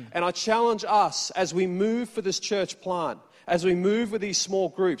 Amen. And I challenge us as we move for this church plant, as we move with these small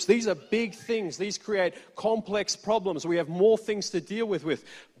groups. These are big things. These create complex problems. We have more things to deal with.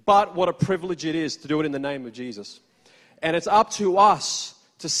 But what a privilege it is to do it in the name of Jesus. And it's up to us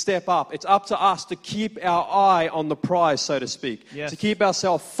to step up. It's up to us to keep our eye on the prize, so to speak. Yes. To keep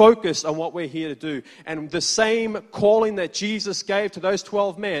ourselves focused on what we're here to do. And the same calling that Jesus gave to those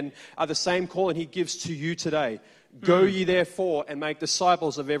 12 men are the same calling He gives to you today. Go ye therefore and make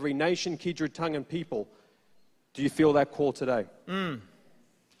disciples of every nation, kindred, tongue, and people. Do you feel that call today?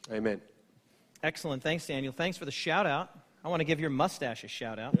 Amen. Excellent. Thanks, Daniel. Thanks for the shout out. I want to give your mustache a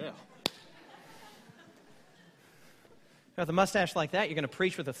shout out. Yeah. With a mustache like that, you're going to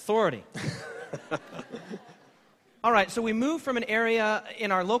preach with authority. All right, so we move from an area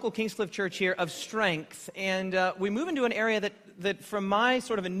in our local Kingscliff Church here of strength, and we move into an area that from my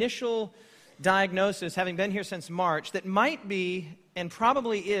sort of initial diagnosis, having been here since March, that might be and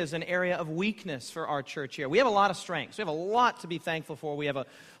probably is an area of weakness for our church here. We have a lot of strengths. We have a lot to be thankful for. We have a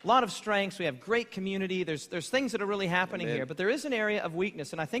lot of strengths. We have great community. There's things that are really happening here. But there is an area of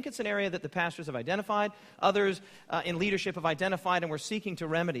weakness, and I think it's an area that the pastors have identified, others in leadership have identified, and we're seeking to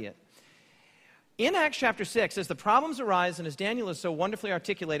remedy it. In Acts chapter 6, as the problems arise, and as Daniel has so wonderfully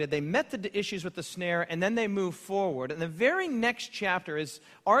articulated, they met the issues with the snare, and then they move forward. And the very next chapter is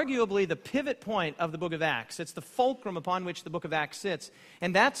arguably the pivot point of the book of Acts. It's the fulcrum upon which the book of Acts sits,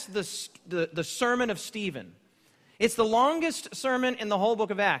 and that's the sermon of Stephen. It's the longest sermon in the whole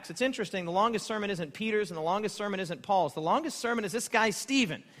book of Acts. It's interesting, the longest sermon isn't Peter's, and the longest sermon isn't Paul's. The longest sermon is this guy,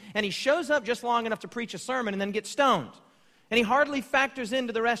 Stephen. And he shows up just long enough to preach a sermon and then gets stoned. And he hardly factors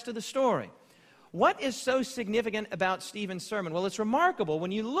into the rest of the story. What is so significant about Stephen's sermon? Well, it's remarkable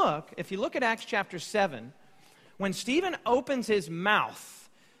when if you look at Acts chapter 7, when Stephen opens his mouth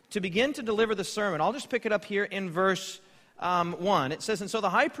to begin to deliver the sermon, I'll just pick it up here in verse 1. It says, "And so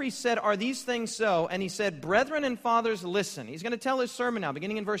the high priest said, 'Are these things so?' And he said, 'Brethren and fathers, listen.'" He's going to tell his sermon now,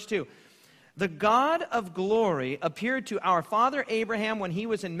 beginning in verse 2. "The God of glory appeared to our father Abraham when he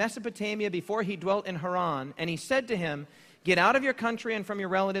was in Mesopotamia before he dwelt in Haran, and He said to him, 'Get out of your country and from your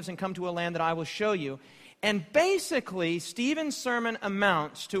relatives and come to a land that I will show you.'" And basically, Stephen's sermon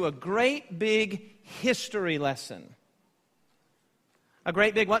amounts to a great big history lesson. A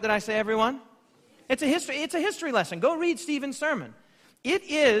great big, what did I say, everyone? It's a history lesson. Go read Stephen's sermon. It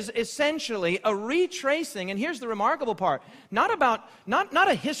is essentially a retracing, and here's the remarkable part, not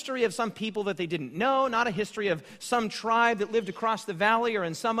a history of some people that they didn't know, not a history of some tribe that lived across the valley or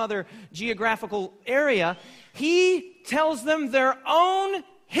in some other geographical area. He tells them their own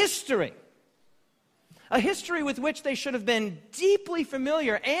history. A history with which they should have been deeply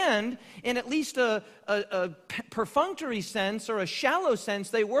familiar, and in at least a perfunctory sense or a shallow sense,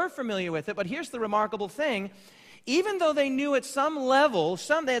 they were familiar with it. But here's the remarkable thing. Even though they knew at some level,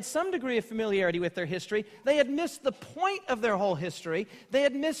 they had some degree of familiarity with their history, they had missed the point of their whole history. They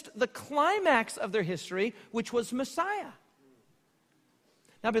had missed the climax of their history, which was Messiah.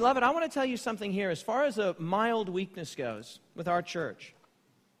 Now, beloved, I want to tell you something here as far as a mild weakness goes with our church.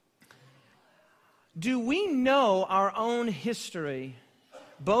 Do we know our own history,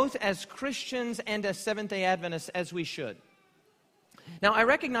 both as Christians and as Seventh-day Adventists, as we should? Now, I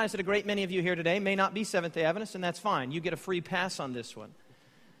recognize that a great many of you here today may not be Seventh-day Adventists, and that's fine. You get a free pass on this one.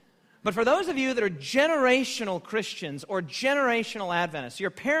 But for those of you that are generational Christians or generational Adventists,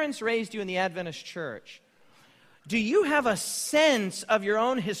 your parents raised you in the Adventist church, do you have a sense of your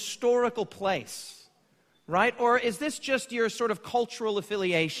own historical place? Right? Or is this just your sort of cultural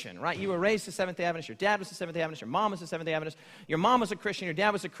affiliation, right? You were raised a Seventh-day Adventist, your dad was a Seventh-day Adventist, your mom was a Seventh-day Adventist, your mom was a Christian, your dad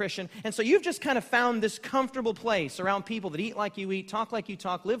was a Christian, and so you've just kind of found this comfortable place around people that eat like you eat, talk like you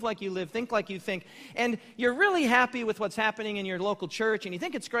talk, live like you live, think like you think, and you're really happy with what's happening in your local church, and you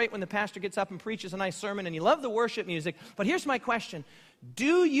think it's great when the pastor gets up and preaches a nice sermon, and you love the worship music. But here's my question.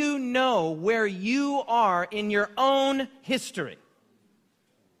 Do you know where you are in your own history?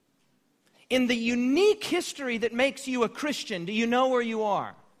 In the unique history that makes you a Christian, do you know where you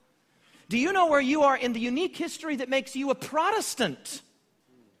are? Do you know where you are in the unique history that makes you a Protestant?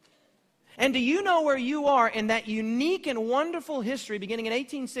 And do you know where you are in that unique and wonderful history beginning in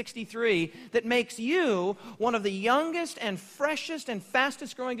 1863 that makes you one of the youngest and freshest and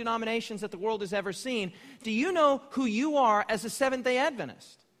fastest growing denominations that the world has ever seen? Do you know who you are as a Seventh-day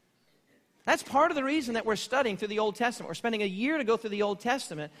Adventist? That's part of the reason that we're studying through the Old Testament. We're spending a year to go through the Old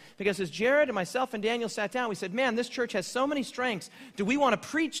Testament because as Jared and myself and Daniel sat down, we said, man, this church has so many strengths. Do we want to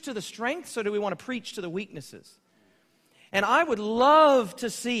preach to the strengths or do we want to preach to the weaknesses? And I would love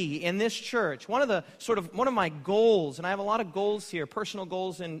to see in this church, one of my goals, and I have a lot of goals here, personal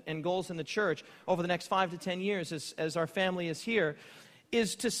goals and goals in the church over the next 5 to 10 years as our family is here,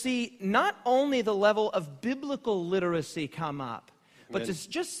 is to see not only the level of biblical literacy come up, but to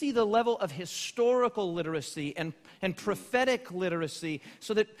just see the level of historical literacy and prophetic literacy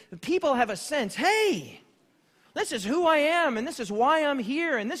so that people have a sense, hey, this is who I am, and this is why I'm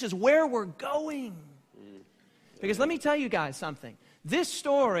here, and this is where we're going. Because let me tell you guys something. This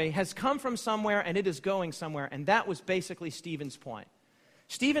story has come from somewhere, and it is going somewhere, and that was basically Stephen's point.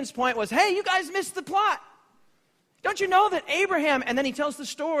 Stephen's point was, hey, you guys missed the plot. Don't you know that Abraham, and then he tells the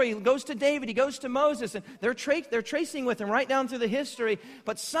story, he goes to David, he goes to Moses, and they're tracing with him right down through the history,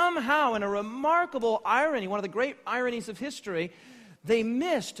 but somehow in a remarkable irony, one of the great ironies of history, they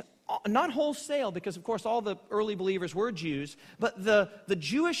missed, not wholesale, because of course all the early believers were Jews, but the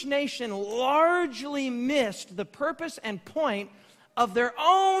Jewish nation largely missed the purpose and point of their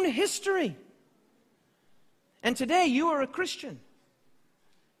own history. And today you are a Christian.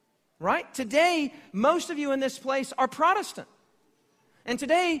 Right? Today, most of you in this place are Protestant. And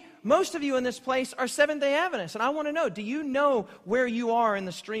today, most of you in this place are Seventh-day Adventists. And I want to know, do you know where you are in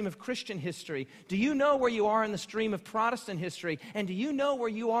the stream of Christian history? Do you know where you are in the stream of Protestant history? And do you know where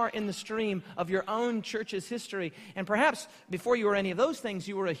you are in the stream of your own church's history? And perhaps before you were any of those things,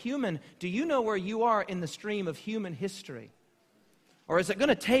 you were a human. Do you know where you are in the stream of human history? Or is it going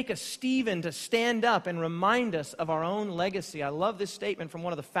to take a Stephen to stand up and remind us of our own legacy? I love this statement from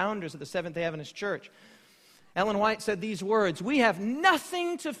one of the founders of the Seventh-day Adventist Church. Ellen White said these words, we have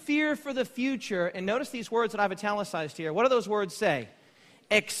nothing to fear for the future. And notice these words that I've italicized here. What do those words say?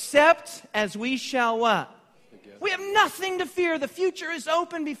 Except as we shall what? We have nothing to fear. The future is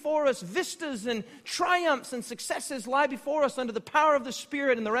open before us. Vistas and triumphs and successes lie before us under the power of the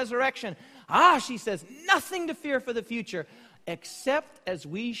Spirit and the resurrection. She says, nothing to fear for the future. Except as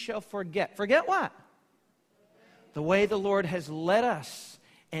we shall forget. Forget what? The way the Lord has led us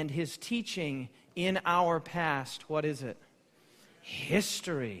and His teaching in our past. What is it?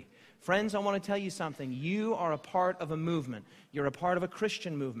 History. Friends, I want to tell you something. You are a part of a movement. You're a part of a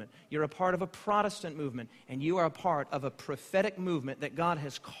Christian movement. You're a part of a Protestant movement. And you are a part of a prophetic movement that God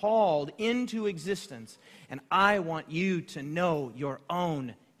has called into existence. And I want you to know your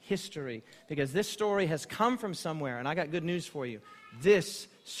own history, because this story has come from somewhere, and I got good news for you. This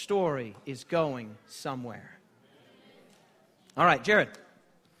story is going somewhere. All right, Jared,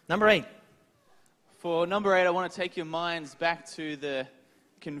 number 8. For number 8, I want to take your minds back to the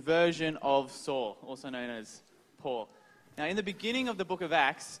conversion of Saul, also known as Paul. Now, in the beginning of the book of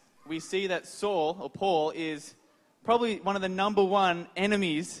Acts, we see that Saul, or Paul, is probably one of the number one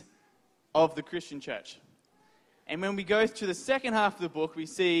enemies of the Christian church. And when we go to the second half of the book, we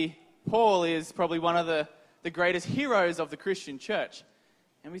see Paul is probably one of the greatest heroes of the Christian church.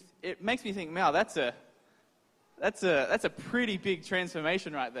 And it makes me think, wow, that's a pretty big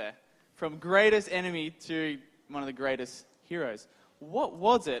transformation right there. From greatest enemy to one of the greatest heroes. What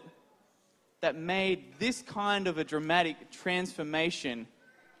was it that made this kind of a dramatic transformation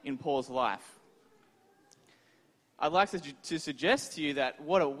in Paul's life? I'd like to suggest to you that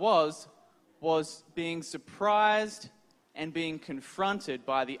what it was being surprised and being confronted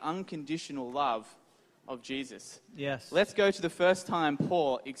by the unconditional love of Jesus. Yes. Let's go to the first time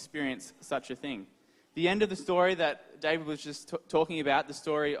Paul experienced such a thing. The end of the story that David was just talking about, the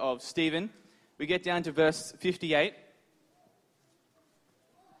story of Stephen, we get down to verse 58.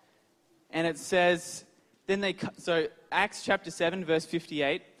 And it says, so Acts chapter 7, verse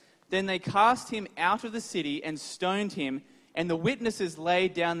 58, then they cast him out of the city and stoned him, and the witnesses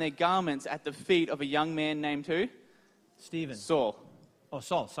laid down their garments at the feet of a young man named who? Stephen. Saul. Oh,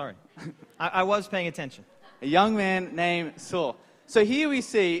 Saul, sorry. I was paying attention. A young man named Saul. So here we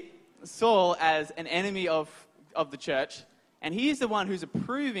see Saul as an enemy of the church, and he is the one who's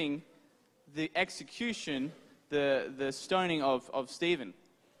approving the execution, the stoning of Stephen.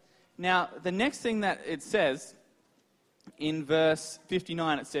 Now, the next thing that it says, in verse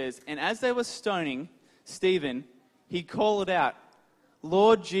 59, it says, and as they were stoning Stephen, he called out,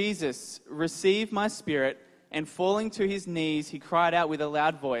 Lord Jesus, receive my spirit. And falling to his knees, he cried out with a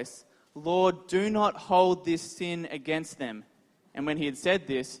loud voice, Lord, do not hold this sin against them. And when he had said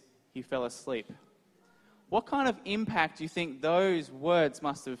this, he fell asleep. What kind of impact do you think those words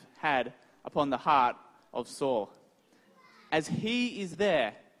must have had upon the heart of Saul? As he is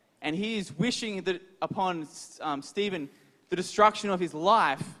there, and he is wishing that upon Stephen the destruction of his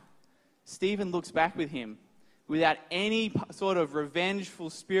life, Stephen looks back with him without any sort of revengeful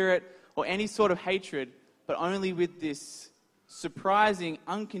spirit or any sort of hatred, but only with this surprising,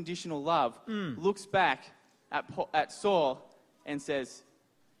 unconditional love, looks back at Saul and says,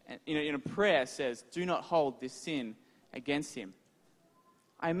 in a prayer, says, do not hold this sin against him.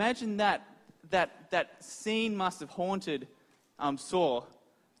 I imagine that scene must have haunted Saul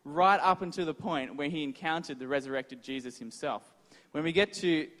right up until the point where he encountered the resurrected Jesus himself. When we get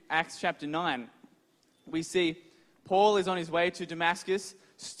to Acts chapter 9, we see Paul is on his way to Damascus,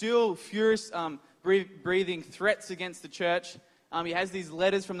 still furious, breathing threats against the church. He has these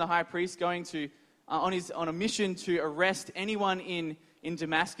letters from the high priest going to on a mission to arrest anyone in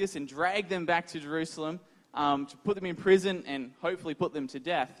Damascus and drag them back to Jerusalem, to put them in prison and hopefully put them to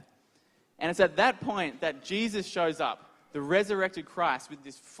death. And it's at that point that Jesus shows up, the resurrected Christ, with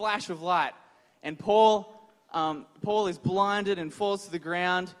this flash of light. And Paul is blinded and falls to the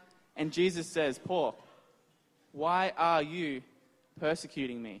ground. And Jesus says, Paul, why are you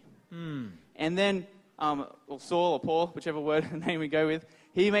persecuting me? And then Saul or Paul, whichever word name we go with,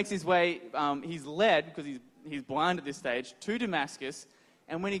 he makes his way, he's led, because he's blind at this stage, to Damascus.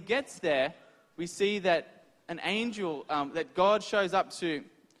 And when he gets there, we see that an angel, that God shows up to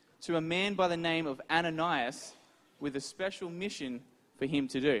a man by the name of Ananias with a special mission for him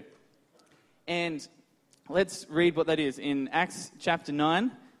to do. And let's read what that is in Acts chapter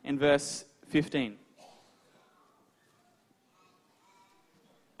 9 and verse 15.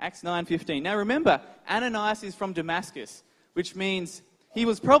 Acts 9:15. Now remember, Ananias is from Damascus, which means he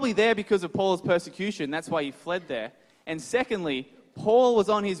was probably there because of Paul's persecution. That's why he fled there. And secondly, Paul was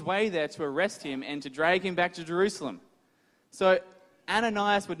on his way there to arrest him and to drag him back to Jerusalem. So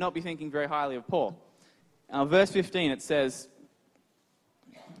Ananias would not be thinking very highly of Paul. Verse 15, it says,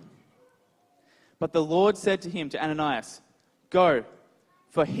 but the Lord said to him, to Ananias, go,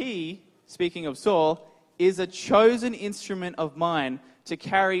 for he, speaking of Saul, is a chosen instrument of mine to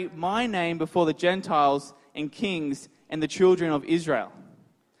carry my name before the Gentiles and kings and the children of Israel.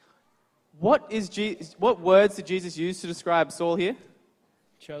 What words did Jesus use to describe Saul here?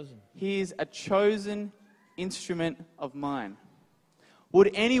 Chosen. He is a chosen instrument of mine.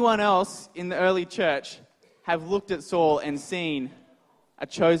 Would anyone else in the early church have looked at Saul and seen a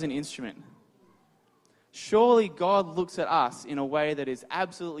chosen instrument? Surely God looks at us in a way that is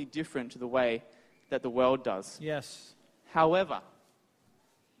absolutely different to the way that the world does. Yes. However,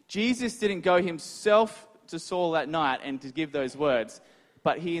 Jesus didn't go himself to Saul that night and to give those words,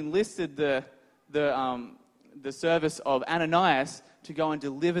 but he enlisted the service of Ananias to go and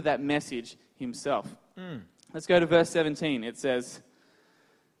deliver that message himself. Let's go to verse 17. It says,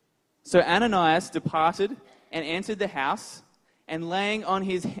 so Ananias departed and entered the house, and laying on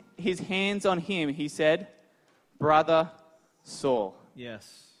his hands on him, he said, brother Saul.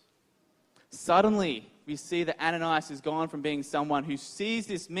 Yes. Suddenly, we see that Ananias has gone from being someone who sees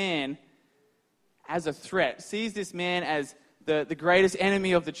this man as a threat, sees this man as the greatest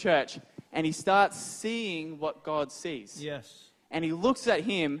enemy of the church, and he starts seeing what God sees. Yes. And he looks at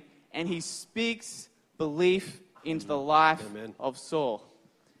him, and he speaks belief into the life of Saul.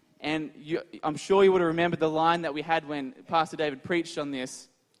 And I'm sure you would have remembered the line that we had when Pastor David preached on this,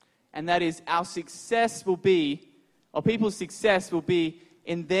 and that is, our success will be, or people's success will be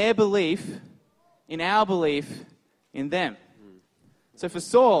in their belief, in our belief in them. So for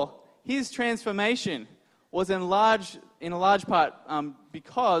Saul, his transformation was in a large part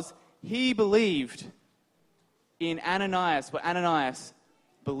because he believed in Ananias, but Ananias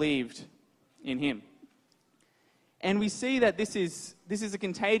believed in him. And we see that this is a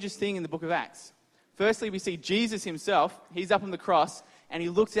contagious thing in the book of Acts. Firstly, we see Jesus himself. He's up on the cross, and he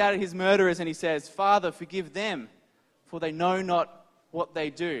looks out at his murderers and he says, "Father, forgive them, for they know not what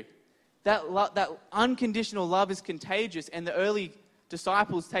they do." That unconditional love is contagious, and the early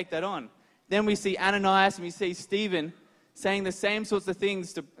disciples take that on. Then we see Ananias and we see Stephen saying the same sorts of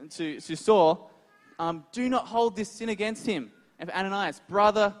things to Saul. Do not hold this sin against him. And for Ananias,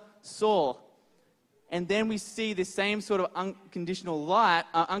 brother Saul. And then we see this same sort of unconditional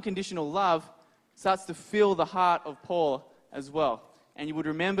love starts to fill the heart of Paul as well. And you would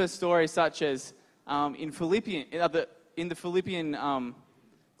remember stories such as in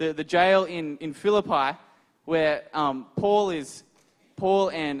the jail in Philippi, where Paul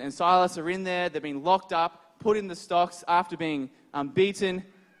and Silas are in there. They've been locked up, put in the stocks after being beaten,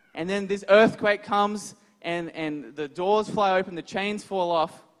 and then this earthquake comes, and the doors fly open, the chains fall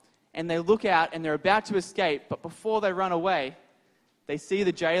off, and they look out and they're about to escape. But before they run away, they see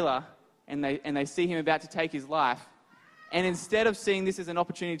the jailer, and they see him about to take his life. And instead of seeing this as an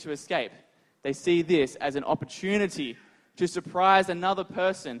opportunity to escape, they see this as an opportunity to surprise another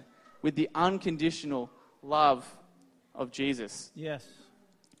person with the unconditional love of Jesus. Yes.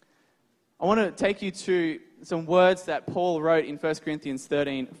 I want to take you to some words that Paul wrote in 1 Corinthians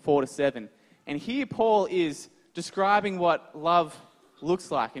 13, 4-7. And here Paul is describing what love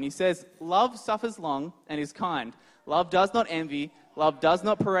looks like. And he says, "Love suffers long and is kind. Love does not envy. Love does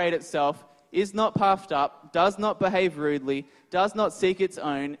not parade itself, is not puffed up, does not behave rudely, does not seek its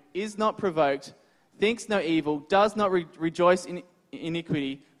own, is not provoked, thinks no evil, does not rejoice in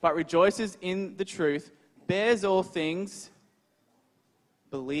iniquity, but rejoices in the truth, bears all things,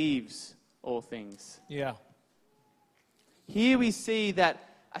 believes all things." Yeah. Here we see that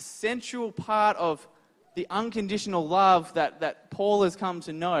a central part of the unconditional love that Paul has come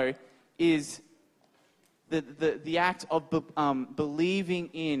to know is the act of believing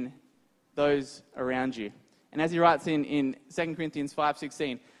in those around you. And as he writes in 2 Corinthians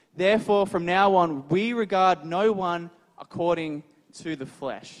 5:16, "Therefore from now on we regard no one according to the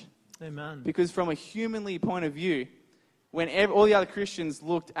flesh." Amen. Because from a humanly point of view, when all the other Christians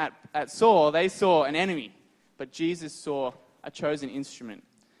looked at Saul, they saw an enemy. But Jesus saw a chosen instrument.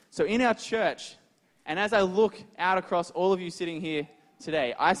 So in our church, and as I look out across all of you sitting here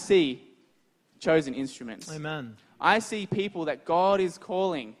today, I see chosen instruments. Amen. I see people that God is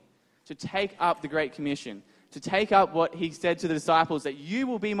calling to take up the Great Commission, to take up what he said to the disciples, that you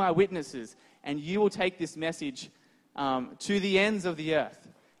will be my witnesses, and you will take this message to the ends of the earth.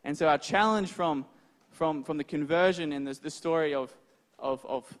 And so our challenge from the conversion and the story of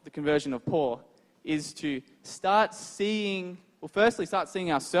the conversion of Paul is to start seeing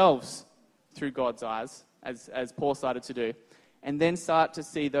ourselves through God's eyes, as Paul started to do, and then start to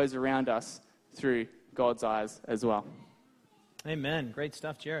see those around us through God's eyes as well. Amen. Great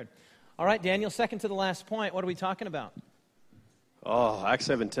stuff, Jared. All right, Daniel, second to the last point. What are we talking about? Oh, Acts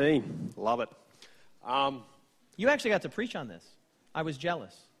 17. Love it. You actually got to preach on this. I was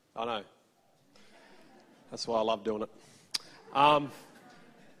jealous. I know. That's why I love doing it.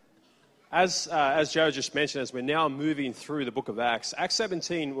 As Jared just mentioned, as we're now moving through the book of Acts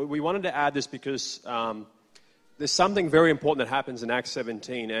 17, we wanted to add this because there's something very important that happens in Acts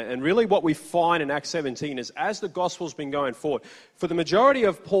 17. And really what we find in Acts 17 is as the gospel's been going forward, for the majority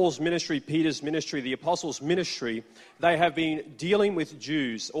of Paul's ministry, Peter's ministry, the apostles' ministry, they have been dealing with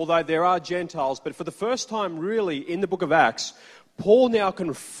Jews, although there are Gentiles. But for the first time really in the book of Acts, Paul now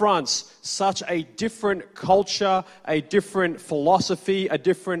confronts such a different culture, a different philosophy, a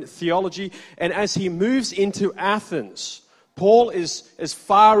different theology. And as he moves into Athens, Paul is as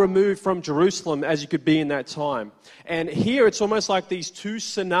far removed from Jerusalem as you could be in that time. And here it's almost like these two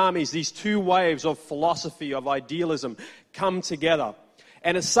tsunamis, these two waves of philosophy, of idealism come together.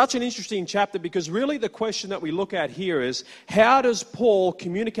 And it's such an interesting chapter because really the question that we look at here is, how does Paul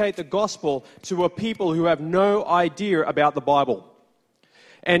communicate the gospel to a people who have no idea about the Bible?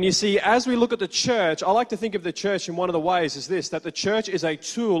 And you see, as we look at the church, I like to think of the church in one of the ways is this, that the church is a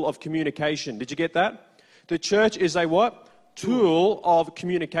tool of communication. Did you get that? The church is a what? Tool of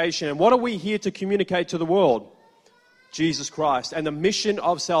communication. And what are we here to communicate to the world? Jesus Christ and the mission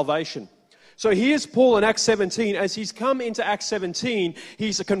of salvation. So here's Paul in Acts 17. As he's come into Acts 17,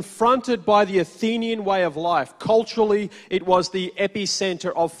 he's confronted by the Athenian way of life. Culturally, it was the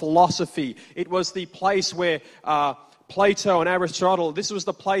epicenter of philosophy. It was the place where Plato and Aristotle, this was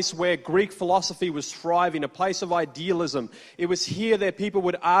the place where Greek philosophy was thriving, a place of idealism. It was here that people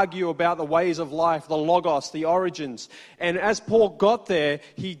would argue about the ways of life, the logos, the origins. And as Paul got there,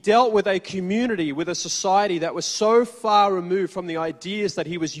 he dealt with a community, with a society that was so far removed from the ideas that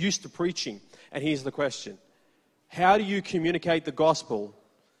he was used to preaching. And here's the question. How do you communicate the gospel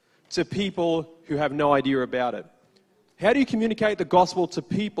to people who have no idea about it? How do you communicate the gospel to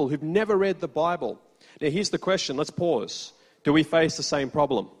people who've never read the Bible? Now, here's the question. Let's pause. Do we face the same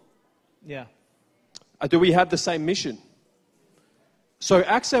problem? Yeah. Do we have the same mission? So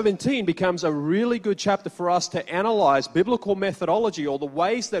Acts 17 becomes a really good chapter for us to analyze biblical methodology, or the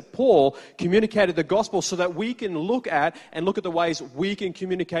ways that Paul communicated the gospel, so that we can look at the ways we can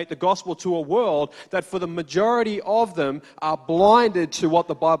communicate the gospel to a world that for the majority of them are blinded to what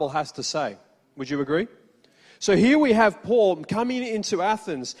the Bible has to say. Would you agree? So here we have Paul coming into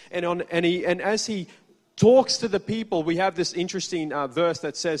Athens, and as he talks to the people, we have this interesting verse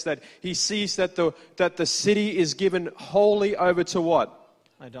that says that he sees that the city is given wholly over to what?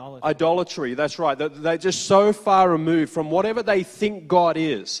 Idolatry. Idolatry, that's right. They're just so far removed from whatever they think God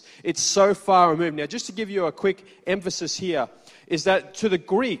is. It's so far removed. Now, just to give you a quick emphasis here, is that to the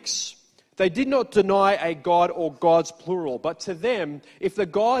Greeks, they did not deny a God or gods plural, but to them, if the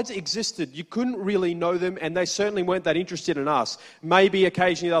gods existed, you couldn't really know them, and they certainly weren't that interested in us. Maybe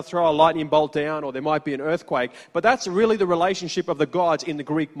occasionally they'll throw a lightning bolt down, or there might be an earthquake, but that's really the relationship of the gods in the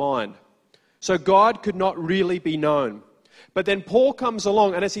Greek mind. So God could not really be known. But then Paul comes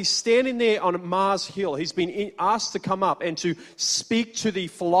along, and as he's standing there on Mars Hill, he's been asked to come up and to speak to the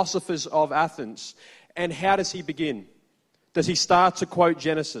philosophers of Athens. And how does he begin? Does he start to quote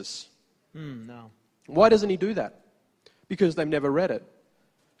Genesis? No. Why doesn't he do that? Because they've never read it.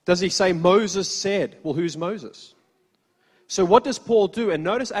 Does he say Moses said? Well, who's Moses? So what does Paul do? And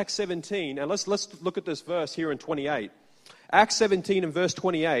notice Acts 17, and let's look at this verse here in 28. Acts 17 and verse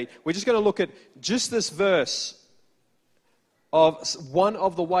 28, we're just going to look at just this verse of one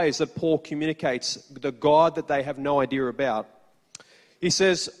of the ways that Paul communicates the God that they have no idea about. He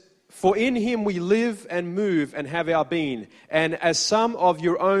says, "For in him we live and move and have our being, and as some of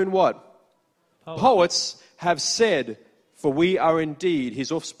your own" what? Poets have said, "for we are indeed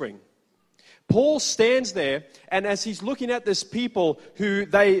his offspring." Paul stands there, and as he's looking at this people who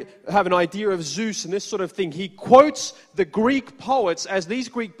they have an idea of Zeus and this sort of thing, he quotes the Greek poets as these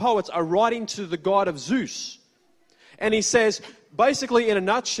Greek poets are writing to the god of Zeus. And he says, basically in a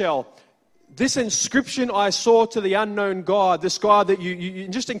nutshell, this inscription I saw to the unknown God, this God that you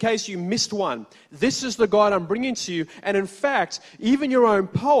just in case you missed one, this is the God I'm bringing to you. And in fact, even your own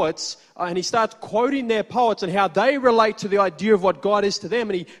poets, and he starts quoting their poets and how they relate to the idea of what God is to them.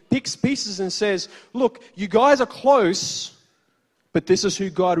 And he picks pieces and says, look, you guys are close, but this is who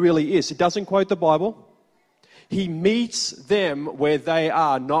God really is. He doesn't quote the Bible. He meets them where they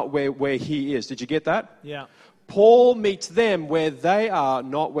are, not where he is. Did you get that? Yeah. Paul meets them where they are,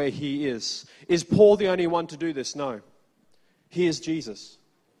 not where he is. Is Paul the only one to do this? No. He is Jesus.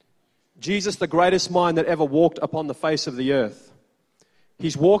 Jesus, the greatest mind that ever walked upon the face of the earth.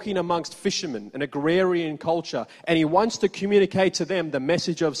 He's walking amongst fishermen, an agrarian culture, and he wants to communicate to them the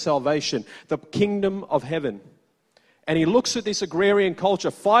message of salvation, the kingdom of heaven. And he looks at this agrarian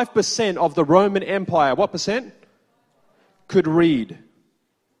culture. 5% of the Roman Empire, what percent? Could read.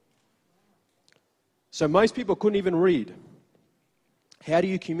 So most people couldn't even read. How do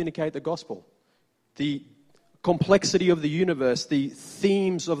you communicate the gospel? The complexity of the universe, the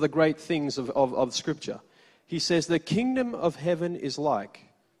themes of the great things of Scripture. He says the kingdom of heaven is like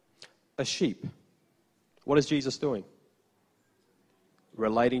a sheep. What is Jesus doing?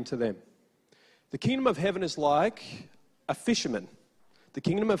 Relating to them. The kingdom of heaven is like a fisherman. The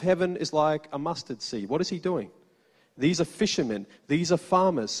kingdom of heaven is like a mustard seed. What is he doing? These are fishermen. These are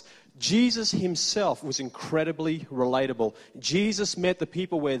farmers. Jesus himself was incredibly relatable. Jesus met the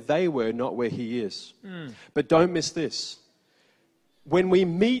people where they were, not where he is. But don't miss this. When we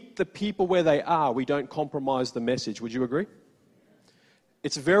meet the people where they are, we don't compromise the message. Would you agree?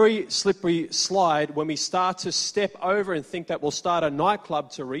 It's a very slippery slide when we start to step over and think that we'll start a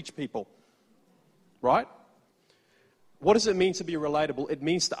nightclub to reach people. Right? What does it mean to be relatable? It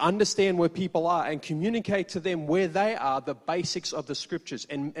means to understand where people are and communicate to them where they are, the basics of the Scriptures,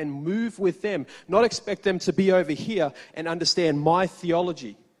 and move with them. Not expect them to be over here and understand my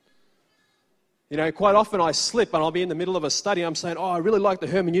theology. You know, quite often I slip and I'll be in the middle of a study and I'm saying, I really like the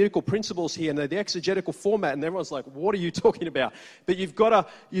hermeneutical principles here and the exegetical format, and everyone's like, what are you talking about? But you've got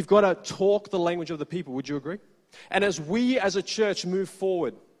to talk the language of the people. Would you agree? And as we as a church move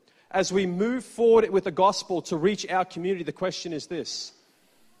forward, as we move forward with the gospel to reach our community, the question is this: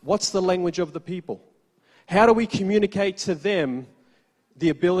 what's the language of the people? How do we communicate to them the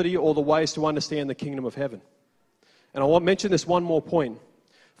ability or the ways to understand the kingdom of heaven? And I want to mention this one more point.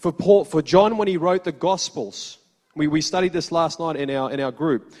 For John, when he wrote the Gospels, we studied this last night in our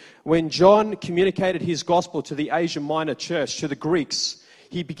group. When John communicated his gospel to the Asia Minor church, to the Greeks,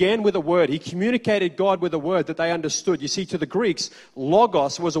 He began with a word. He communicated God with a word that they understood. You see, to the Greeks,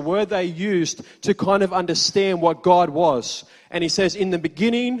 logos was a word they used to kind of understand what God was. And he says, in the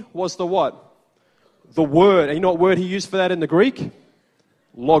beginning was the what? The word. And you know what word he used for that in the Greek?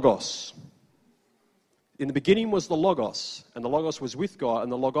 Logos. In the beginning was the Logos, and the Logos was with God,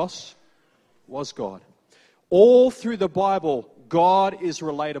 and the Logos was God. All through the Bible, God is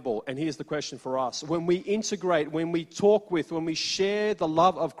relatable. And here's the question for us. When we integrate, when we talk with, when we share the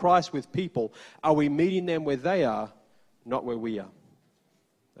love of Christ with people, are we meeting them where they are, not where we are?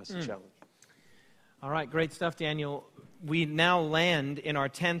 That's the challenge. All right, great stuff, Daniel. We now land in our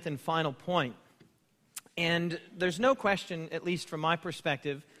 10th and final point. And there's no question, at least from my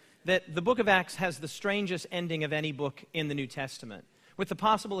perspective, that the book of Acts has the strangest ending of any book in the New Testament, with the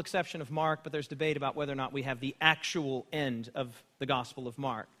possible exception of Mark, but there's debate about whether or not we have the actual end of the Gospel of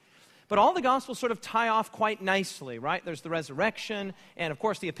Mark. But all the Gospels sort of tie off quite nicely, right? There's the resurrection, and of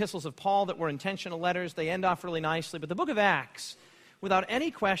course the epistles of Paul that were intentional letters, they end off really nicely. But the book of Acts, without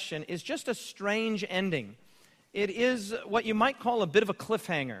any question, is just a strange ending. It is what you might call a bit of a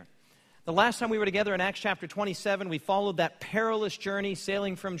cliffhanger. The last time we were together in Acts chapter 27, we followed that perilous journey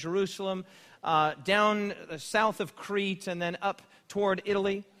sailing from Jerusalem down south of Crete and then up toward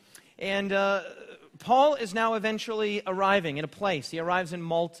Italy. And Paul is now eventually arriving in a place. He arrives in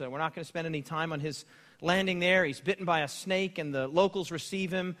Malta. We're not going to spend any time on his landing there. He's bitten by a snake and the locals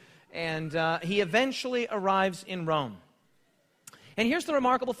receive him. And he eventually arrives in Rome. And here's the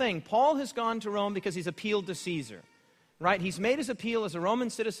remarkable thing. Paul has gone to Rome because he's appealed to Caesar. Right? He's made his appeal as a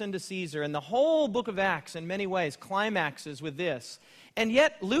Roman citizen to Caesar, and the whole book of Acts, in many ways, climaxes with this. And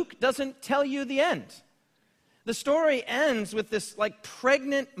yet, Luke doesn't tell you the end. The story ends with this,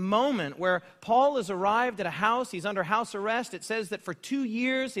 pregnant moment where Paul has arrived at a house. He's under house arrest. It says that for 2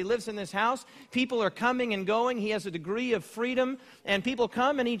 years he lives in this house. People are coming and going. He has a degree of freedom, and people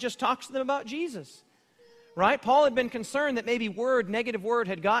come, and he just talks to them about Jesus. Right? Paul had been concerned that maybe negative word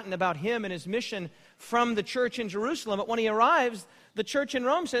had gotten about him and his mission from the church in Jerusalem. But when he arrives, the church in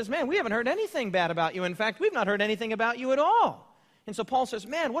Rome says, man, we haven't heard anything bad about you. In fact, we've not heard anything about you at all. And so Paul says,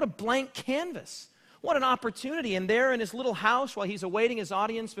 man, what a blank canvas. What an opportunity. And there in his little house, while he's awaiting his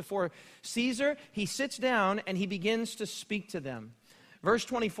audience before Caesar, he sits down and he begins to speak to them. Verse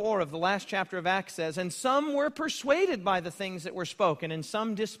 24 of the last chapter of Acts says, and some were persuaded by the things that were spoken, and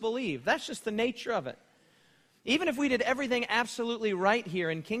some disbelieved. That's just the nature of it. Even if we did everything absolutely right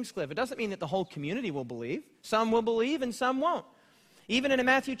here in Kingscliff, it doesn't mean that the whole community will believe. Some will believe and some won't. Even in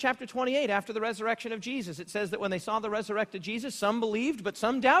Matthew chapter 28, after the resurrection of Jesus, it says that when they saw the resurrected Jesus, some believed, but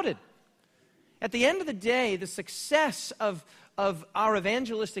some doubted. At the end of the day, the success of our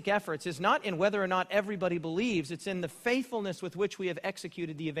evangelistic efforts is not in whether or not everybody believes. It's in the faithfulness with which we have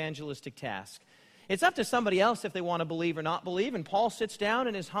executed the evangelistic task. It's up to somebody else if they want to believe or not believe. And Paul sits down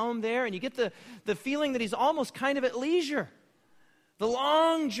in his home there, and you get the feeling that he's almost kind of at leisure. The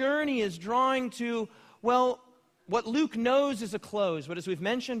long journey is drawing to, well, what Luke knows is a close. But as we've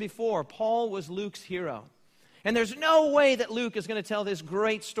mentioned before, Paul was Luke's hero. And there's no way that Luke is going to tell this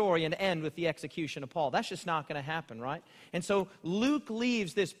great story and end with the execution of Paul. That's just not going to happen, right? And so Luke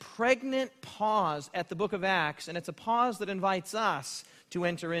leaves this pregnant pause at the book of Acts, and it's a pause that invites us to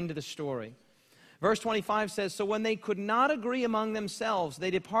enter into the story. Verse 25 says, so when they could not agree among themselves, they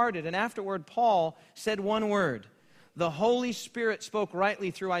departed, and afterward Paul said one word. The Holy Spirit spoke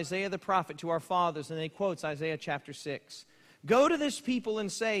rightly through Isaiah the prophet to our fathers, and then he quotes Isaiah chapter 6. Go to this people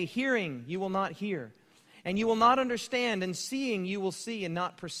and say, hearing you will not hear, and you will not understand, and seeing you will see and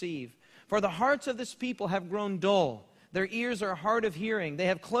not perceive. For the hearts of this people have grown dull. Their ears are hard of hearing. They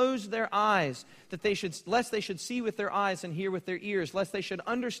have closed their eyes, lest they should see with their eyes and hear with their ears, lest they should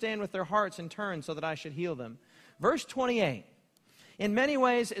understand with their hearts and turn so that I should heal them. Verse 28, in many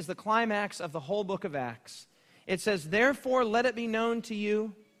ways, is the climax of the whole book of Acts. It says, therefore let it be known to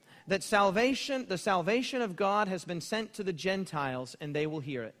you that the salvation of God has been sent to the Gentiles, and they will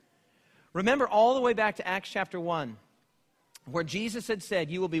hear it. Remember all the way back to Acts chapter 1. Where Jesus had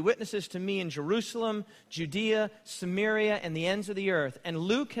said, you will be witnesses to me in Jerusalem, Judea, Samaria, and the ends of the earth. And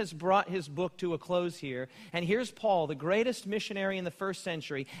Luke has brought his book to a close here. And here's Paul, the greatest missionary in the first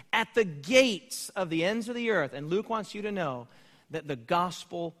century, at the gates of the ends of the earth. And Luke wants you to know that the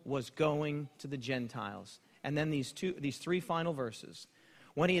gospel was going to the Gentiles. And then these three final verses.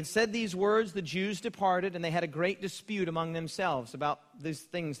 When he had said these words, the Jews departed, and they had a great dispute among themselves about these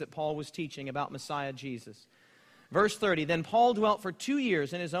things that Paul was teaching about Messiah Jesus. Verse 30, then Paul dwelt for 2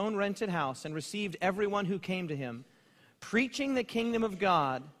 years in his own rented house and received everyone who came to him, preaching the kingdom of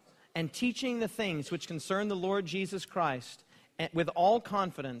God and teaching the things which concern the Lord Jesus Christ with all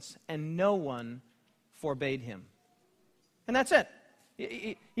confidence, and no one forbade him. And that's it.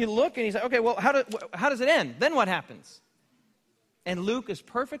 You look and he's like, okay, well, how does it end? Then what happens? And Luke is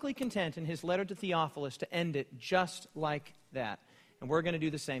perfectly content in his letter to Theophilus to end it just like that. And we're going to do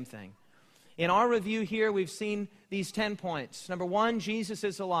the same thing. In our review here, we've seen these 10 points. Number 1, Jesus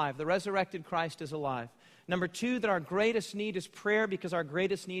is alive. The resurrected Christ is alive. Number 2, that our greatest need is prayer because our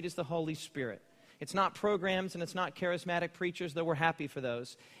greatest need is the Holy Spirit. It's not programs and it's not charismatic preachers, though we're happy for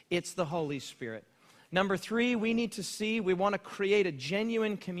those. It's the Holy Spirit. Number 3, we want to create a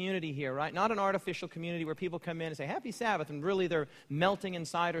genuine community here, right? Not an artificial community where people come in and say, Happy Sabbath, and really they're melting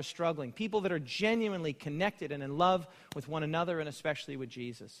inside or struggling. People that are genuinely connected and in love with one another and especially with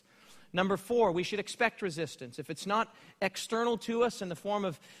Jesus. Number 4, we should expect resistance. If it's not external to us in the form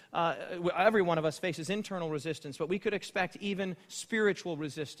of, every one of us faces internal resistance, but we could expect even spiritual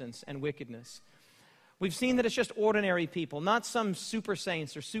resistance and wickedness. We've seen that it's just ordinary people, not some super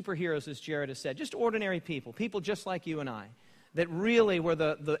saints or superheroes, as Jared has said, just ordinary people just like you and I, that really were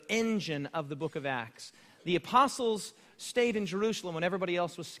the engine of the book of Acts. The apostles stayed in Jerusalem when everybody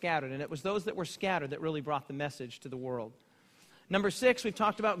else was scattered, and it was those that were scattered that really brought the message to the world. Number 6, we've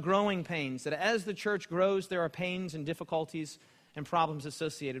talked about growing pains, that as the church grows, there are pains and difficulties and problems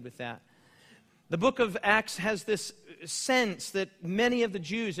associated with that. The book of Acts has this sense that many of the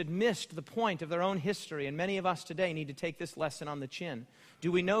Jews had missed the point of their own history, and many of us today need to take this lesson on the chin.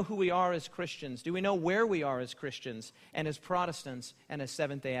 Do we know who we are as Christians? Do we know where we are as Christians and as Protestants and as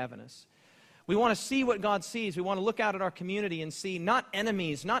Seventh-day Adventists? We want to see what God sees. We want to look out at our community and see not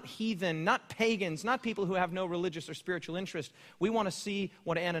enemies, not heathen, not pagans, not people who have no religious or spiritual interest. We want to see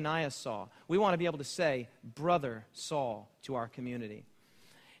what Ananias saw. We want to be able to say, Brother Saul, to our community.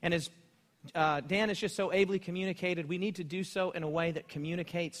 And as Dan has just so ably communicated, we need to do so in a way that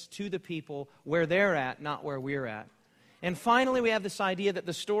communicates to the people where they're at, not where we're at. And finally, we have this idea that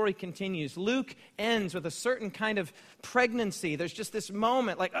the story continues. Luke ends with a certain kind of pregnancy. There's just this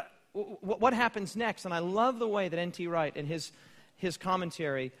moment, like, what happens next? And I love the way that N.T. Wright in his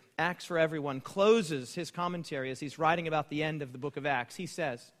commentary, Acts for Everyone, closes his commentary as he's writing about the end of the book of Acts. He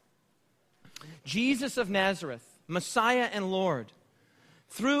says, Jesus of Nazareth, Messiah and Lord,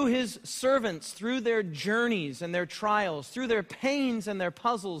 through his servants, through their journeys and their trials, through their pains and their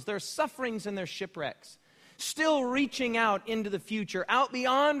puzzles, their sufferings and their shipwrecks, still reaching out into the future, out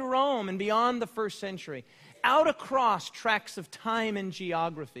beyond Rome and beyond the first century, out across tracts of time and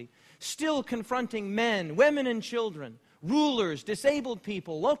geography, still confronting men, women, and children, rulers, disabled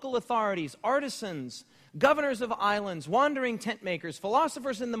people, local authorities, artisans, governors of islands, wandering tent makers,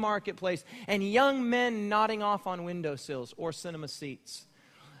 philosophers in the marketplace, and young men nodding off on windowsills or cinema seats.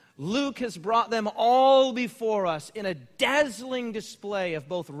 Luke has brought them all before us in a dazzling display of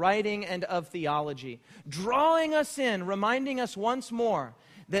both writing and of theology, drawing us in, reminding us once more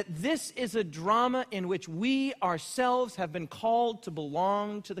that this is a drama in which we ourselves have been called to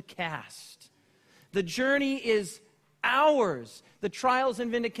belong to the cast. The journey is ours. The trials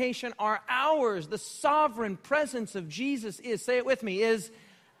and vindication are ours. The sovereign presence of Jesus is, say it with me, is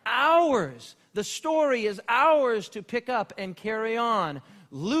ours. The story is ours to pick up and carry on.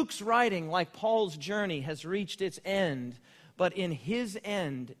 Luke's writing, like Paul's journey, has reached its end, but in his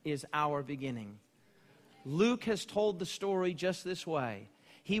end is our beginning. Luke has told the story just this way.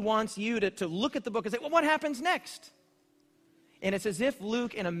 He wants you to look at the book and say, well, what happens next? And it's as if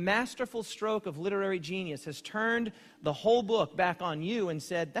Luke, in a masterful stroke of literary genius, has turned the whole book back on you and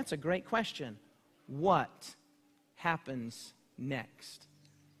said, that's a great question. What happens next?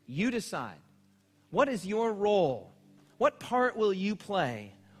 You decide. What is your role? What part will you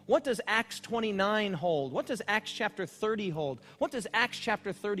play? What does Acts 29 hold? What does Acts chapter 30 hold? What does Acts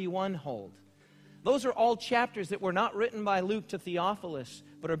chapter 31 hold? Those are all chapters that were not written by Luke to Theophilus,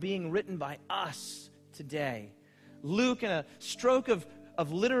 but are being written by us today. Luke, in a stroke of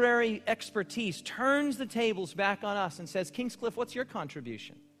literary expertise, turns the tables back on us and says, Kingscliff, what's your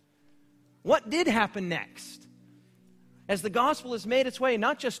contribution? What did happen next? As the gospel has made its way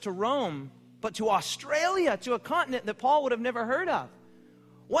not just to Rome, but to Australia, to a continent that Paul would have never heard of.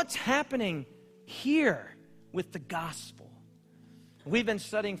 What's happening here with the gospel? We've been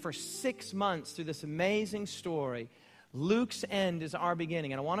studying for 6 months through this amazing story. Luke's end is our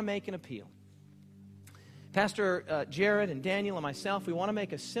beginning, and I want to make an appeal. Pastor Jared and Daniel and myself, we want to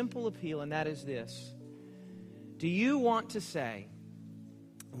make a simple appeal, and that is this. Do you want to say,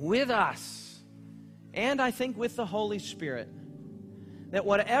 with us, and I think with the Holy Spirit, that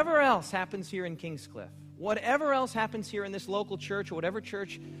whatever else happens here in Kingscliff, whatever else happens here in this local church or whatever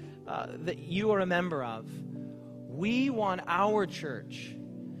church that you are a member of, we want our church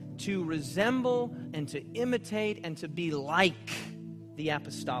to resemble and to imitate and to be like the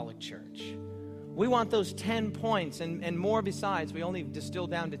apostolic church. We want those 10 points and more besides. We only distilled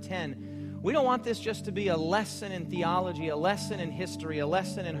down to 10. We don't want this just to be a lesson in theology, a lesson in history, a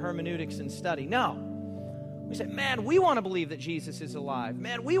lesson in hermeneutics and study. No. We say, man, we want to believe that Jesus is alive.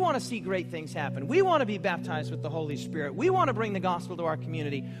 Man, we want to see great things happen. We want to be baptized with the Holy Spirit. We want to bring the gospel to our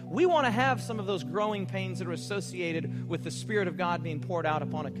community. We want to have some of those growing pains that are associated with the Spirit of God being poured out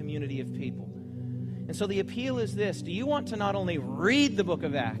upon a community of people. And so the appeal is this. Do you want to not only read the book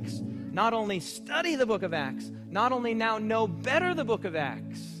of Acts, not only study the book of Acts, not only now know better the book of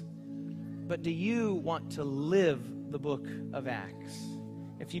Acts, but do you want to live the book of Acts?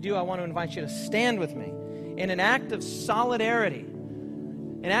 If you do, I want to invite you to stand with me in an act of solidarity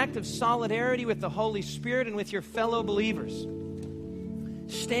with the Holy Spirit and with your fellow believers.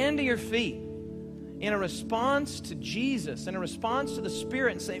 Stand to your feet in a response to Jesus, in a response to the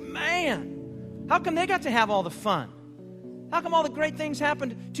Spirit, and say, man, how come they got to have all the fun? How come all the great things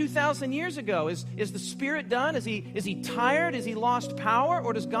happened 2,000 years ago? Is the Spirit done? Is he tired? Is he lost power?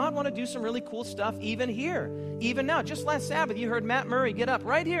 Or does God want to do some really cool stuff even here, even now? Just last Sabbath, you heard Matt Murray get up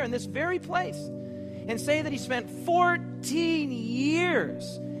right here in this very place and say that he spent 14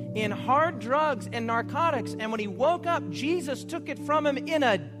 years in hard drugs and narcotics, and when he woke up, Jesus took it from him in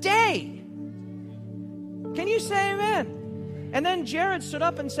a day. Can you say amen? And then Jared stood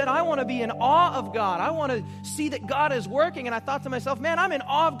up and said, I want to be in awe of God. I want to see that God is working. And I thought to myself, man, I'm in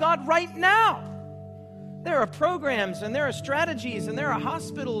awe of God right now. There are programs, and there are strategies, and there are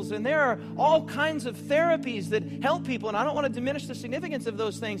hospitals, and there are all kinds of therapies that help people. And I don't want to diminish the significance of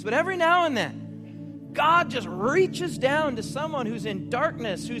those things, but every now and then, God just reaches down to someone who's in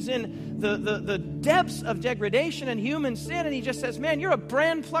darkness, who's in the depths of degradation and human sin, and he just says, man, you're a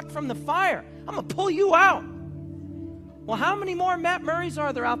brand plucked from the fire. I'm going to pull you out. Well, how many more Matt Murrays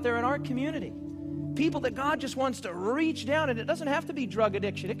are there out there in our community? People that God just wants to reach down, and it doesn't have to be drug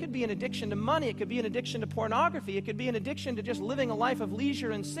addiction. It could be an addiction to money. It could be an addiction to pornography. It could be an addiction to just living a life of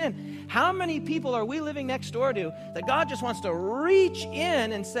leisure and sin. How many people are we living next door to that God just wants to reach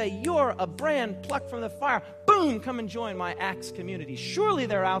in and say, you're a brand plucked from the fire. Boom, come and join my Acts community. Surely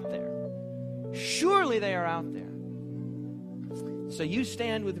they're out there. Surely they are out there. So you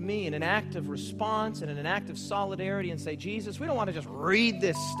stand with me in an act of response and in an act of solidarity and say, Jesus, we don't want to just read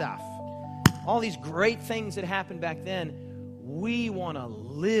this stuff. All these great things that happened back then, we want to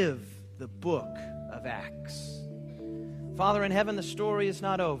live the book of Acts. Father in heaven, the story is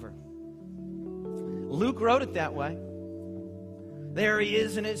not over. Luke wrote it that way. There he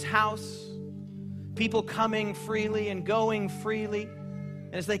is in his house, people coming freely and going freely.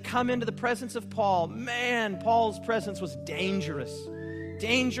 And as they come into the presence of Paul, man, Paul's presence was dangerous.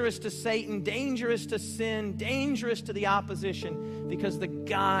 Dangerous to Satan, dangerous to sin, dangerous to the opposition, because the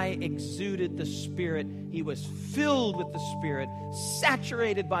guy exuded the Spirit. He was filled with the Spirit,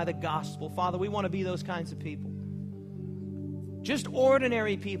 saturated by the gospel. Father, we want to be those kinds of people. Just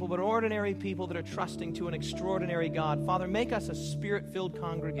ordinary people, but ordinary people that are trusting to an extraordinary God. Father, make us a Spirit-filled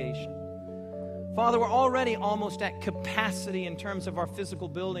congregation. Father, we're already almost at capacity in terms of our physical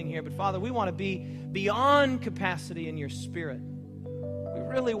building here, but Father, we want to be beyond capacity in your Spirit. We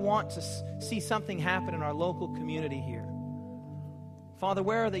really want to see something happen in our local community here. Father,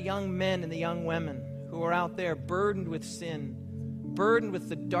 where are the young men and the young women who are out there burdened with sin, burdened with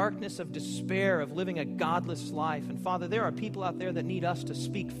the darkness of despair of living a godless life? And Father, there are people out there that need us to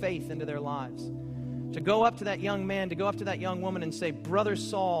speak faith into their lives. To go up to that young man, to go up to that young woman and say, Brother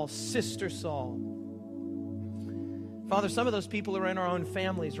Saul, Sister Saul. Father, some of those people are in our own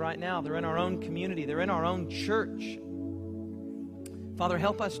families right now. They're in our own community. They're in our own church. Father,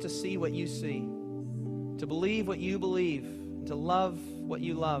 help us to see what you see, to believe what you believe, to love what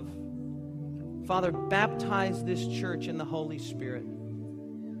you love. Father, baptize this church in the Holy Spirit.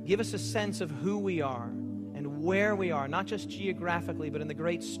 Give us a sense of who we are and where we are, not just geographically, but in the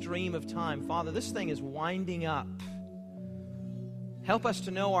great stream of time. Father, this thing is winding up. Help us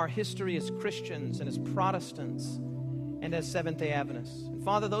to know our history as Christians and as Protestants and as Seventh-day Adventists. And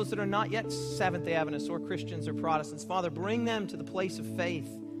Father, those that are not yet Seventh-day Adventists or Christians or Protestants, Father, bring them to the place of faith,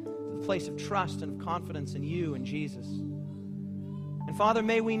 to the place of trust and of confidence in you and Jesus. And Father,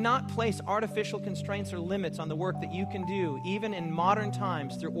 may we not place artificial constraints or limits on the work that you can do, even in modern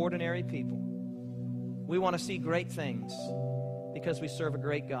times, through ordinary people. We want to see great things because we serve a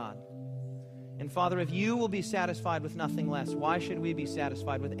great God. And Father, if you will be satisfied with nothing less, why should we be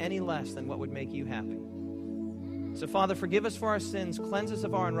satisfied with any less than what would make you happy? So Father, forgive us for our sins, cleanse us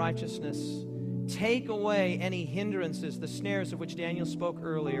of our unrighteousness, take away any hindrances, the snares of which Daniel spoke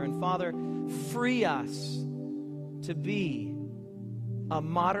earlier. And Father, free us to be a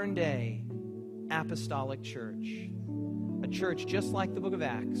modern-day apostolic church, a church just like the book of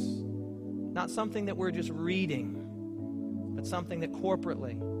Acts, Not something that we're just reading, but something that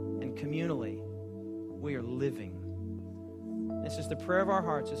corporately and communally we are living. This is the prayer of our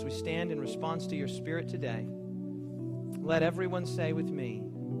hearts as we stand in response to your Spirit today. Let everyone say with me,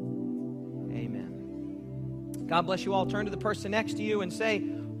 amen. God bless you all. Turn to the person next to you and say,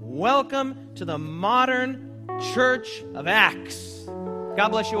 welcome to the modern Church of Acts. God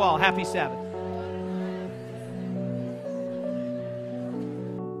bless you all. Happy Sabbath.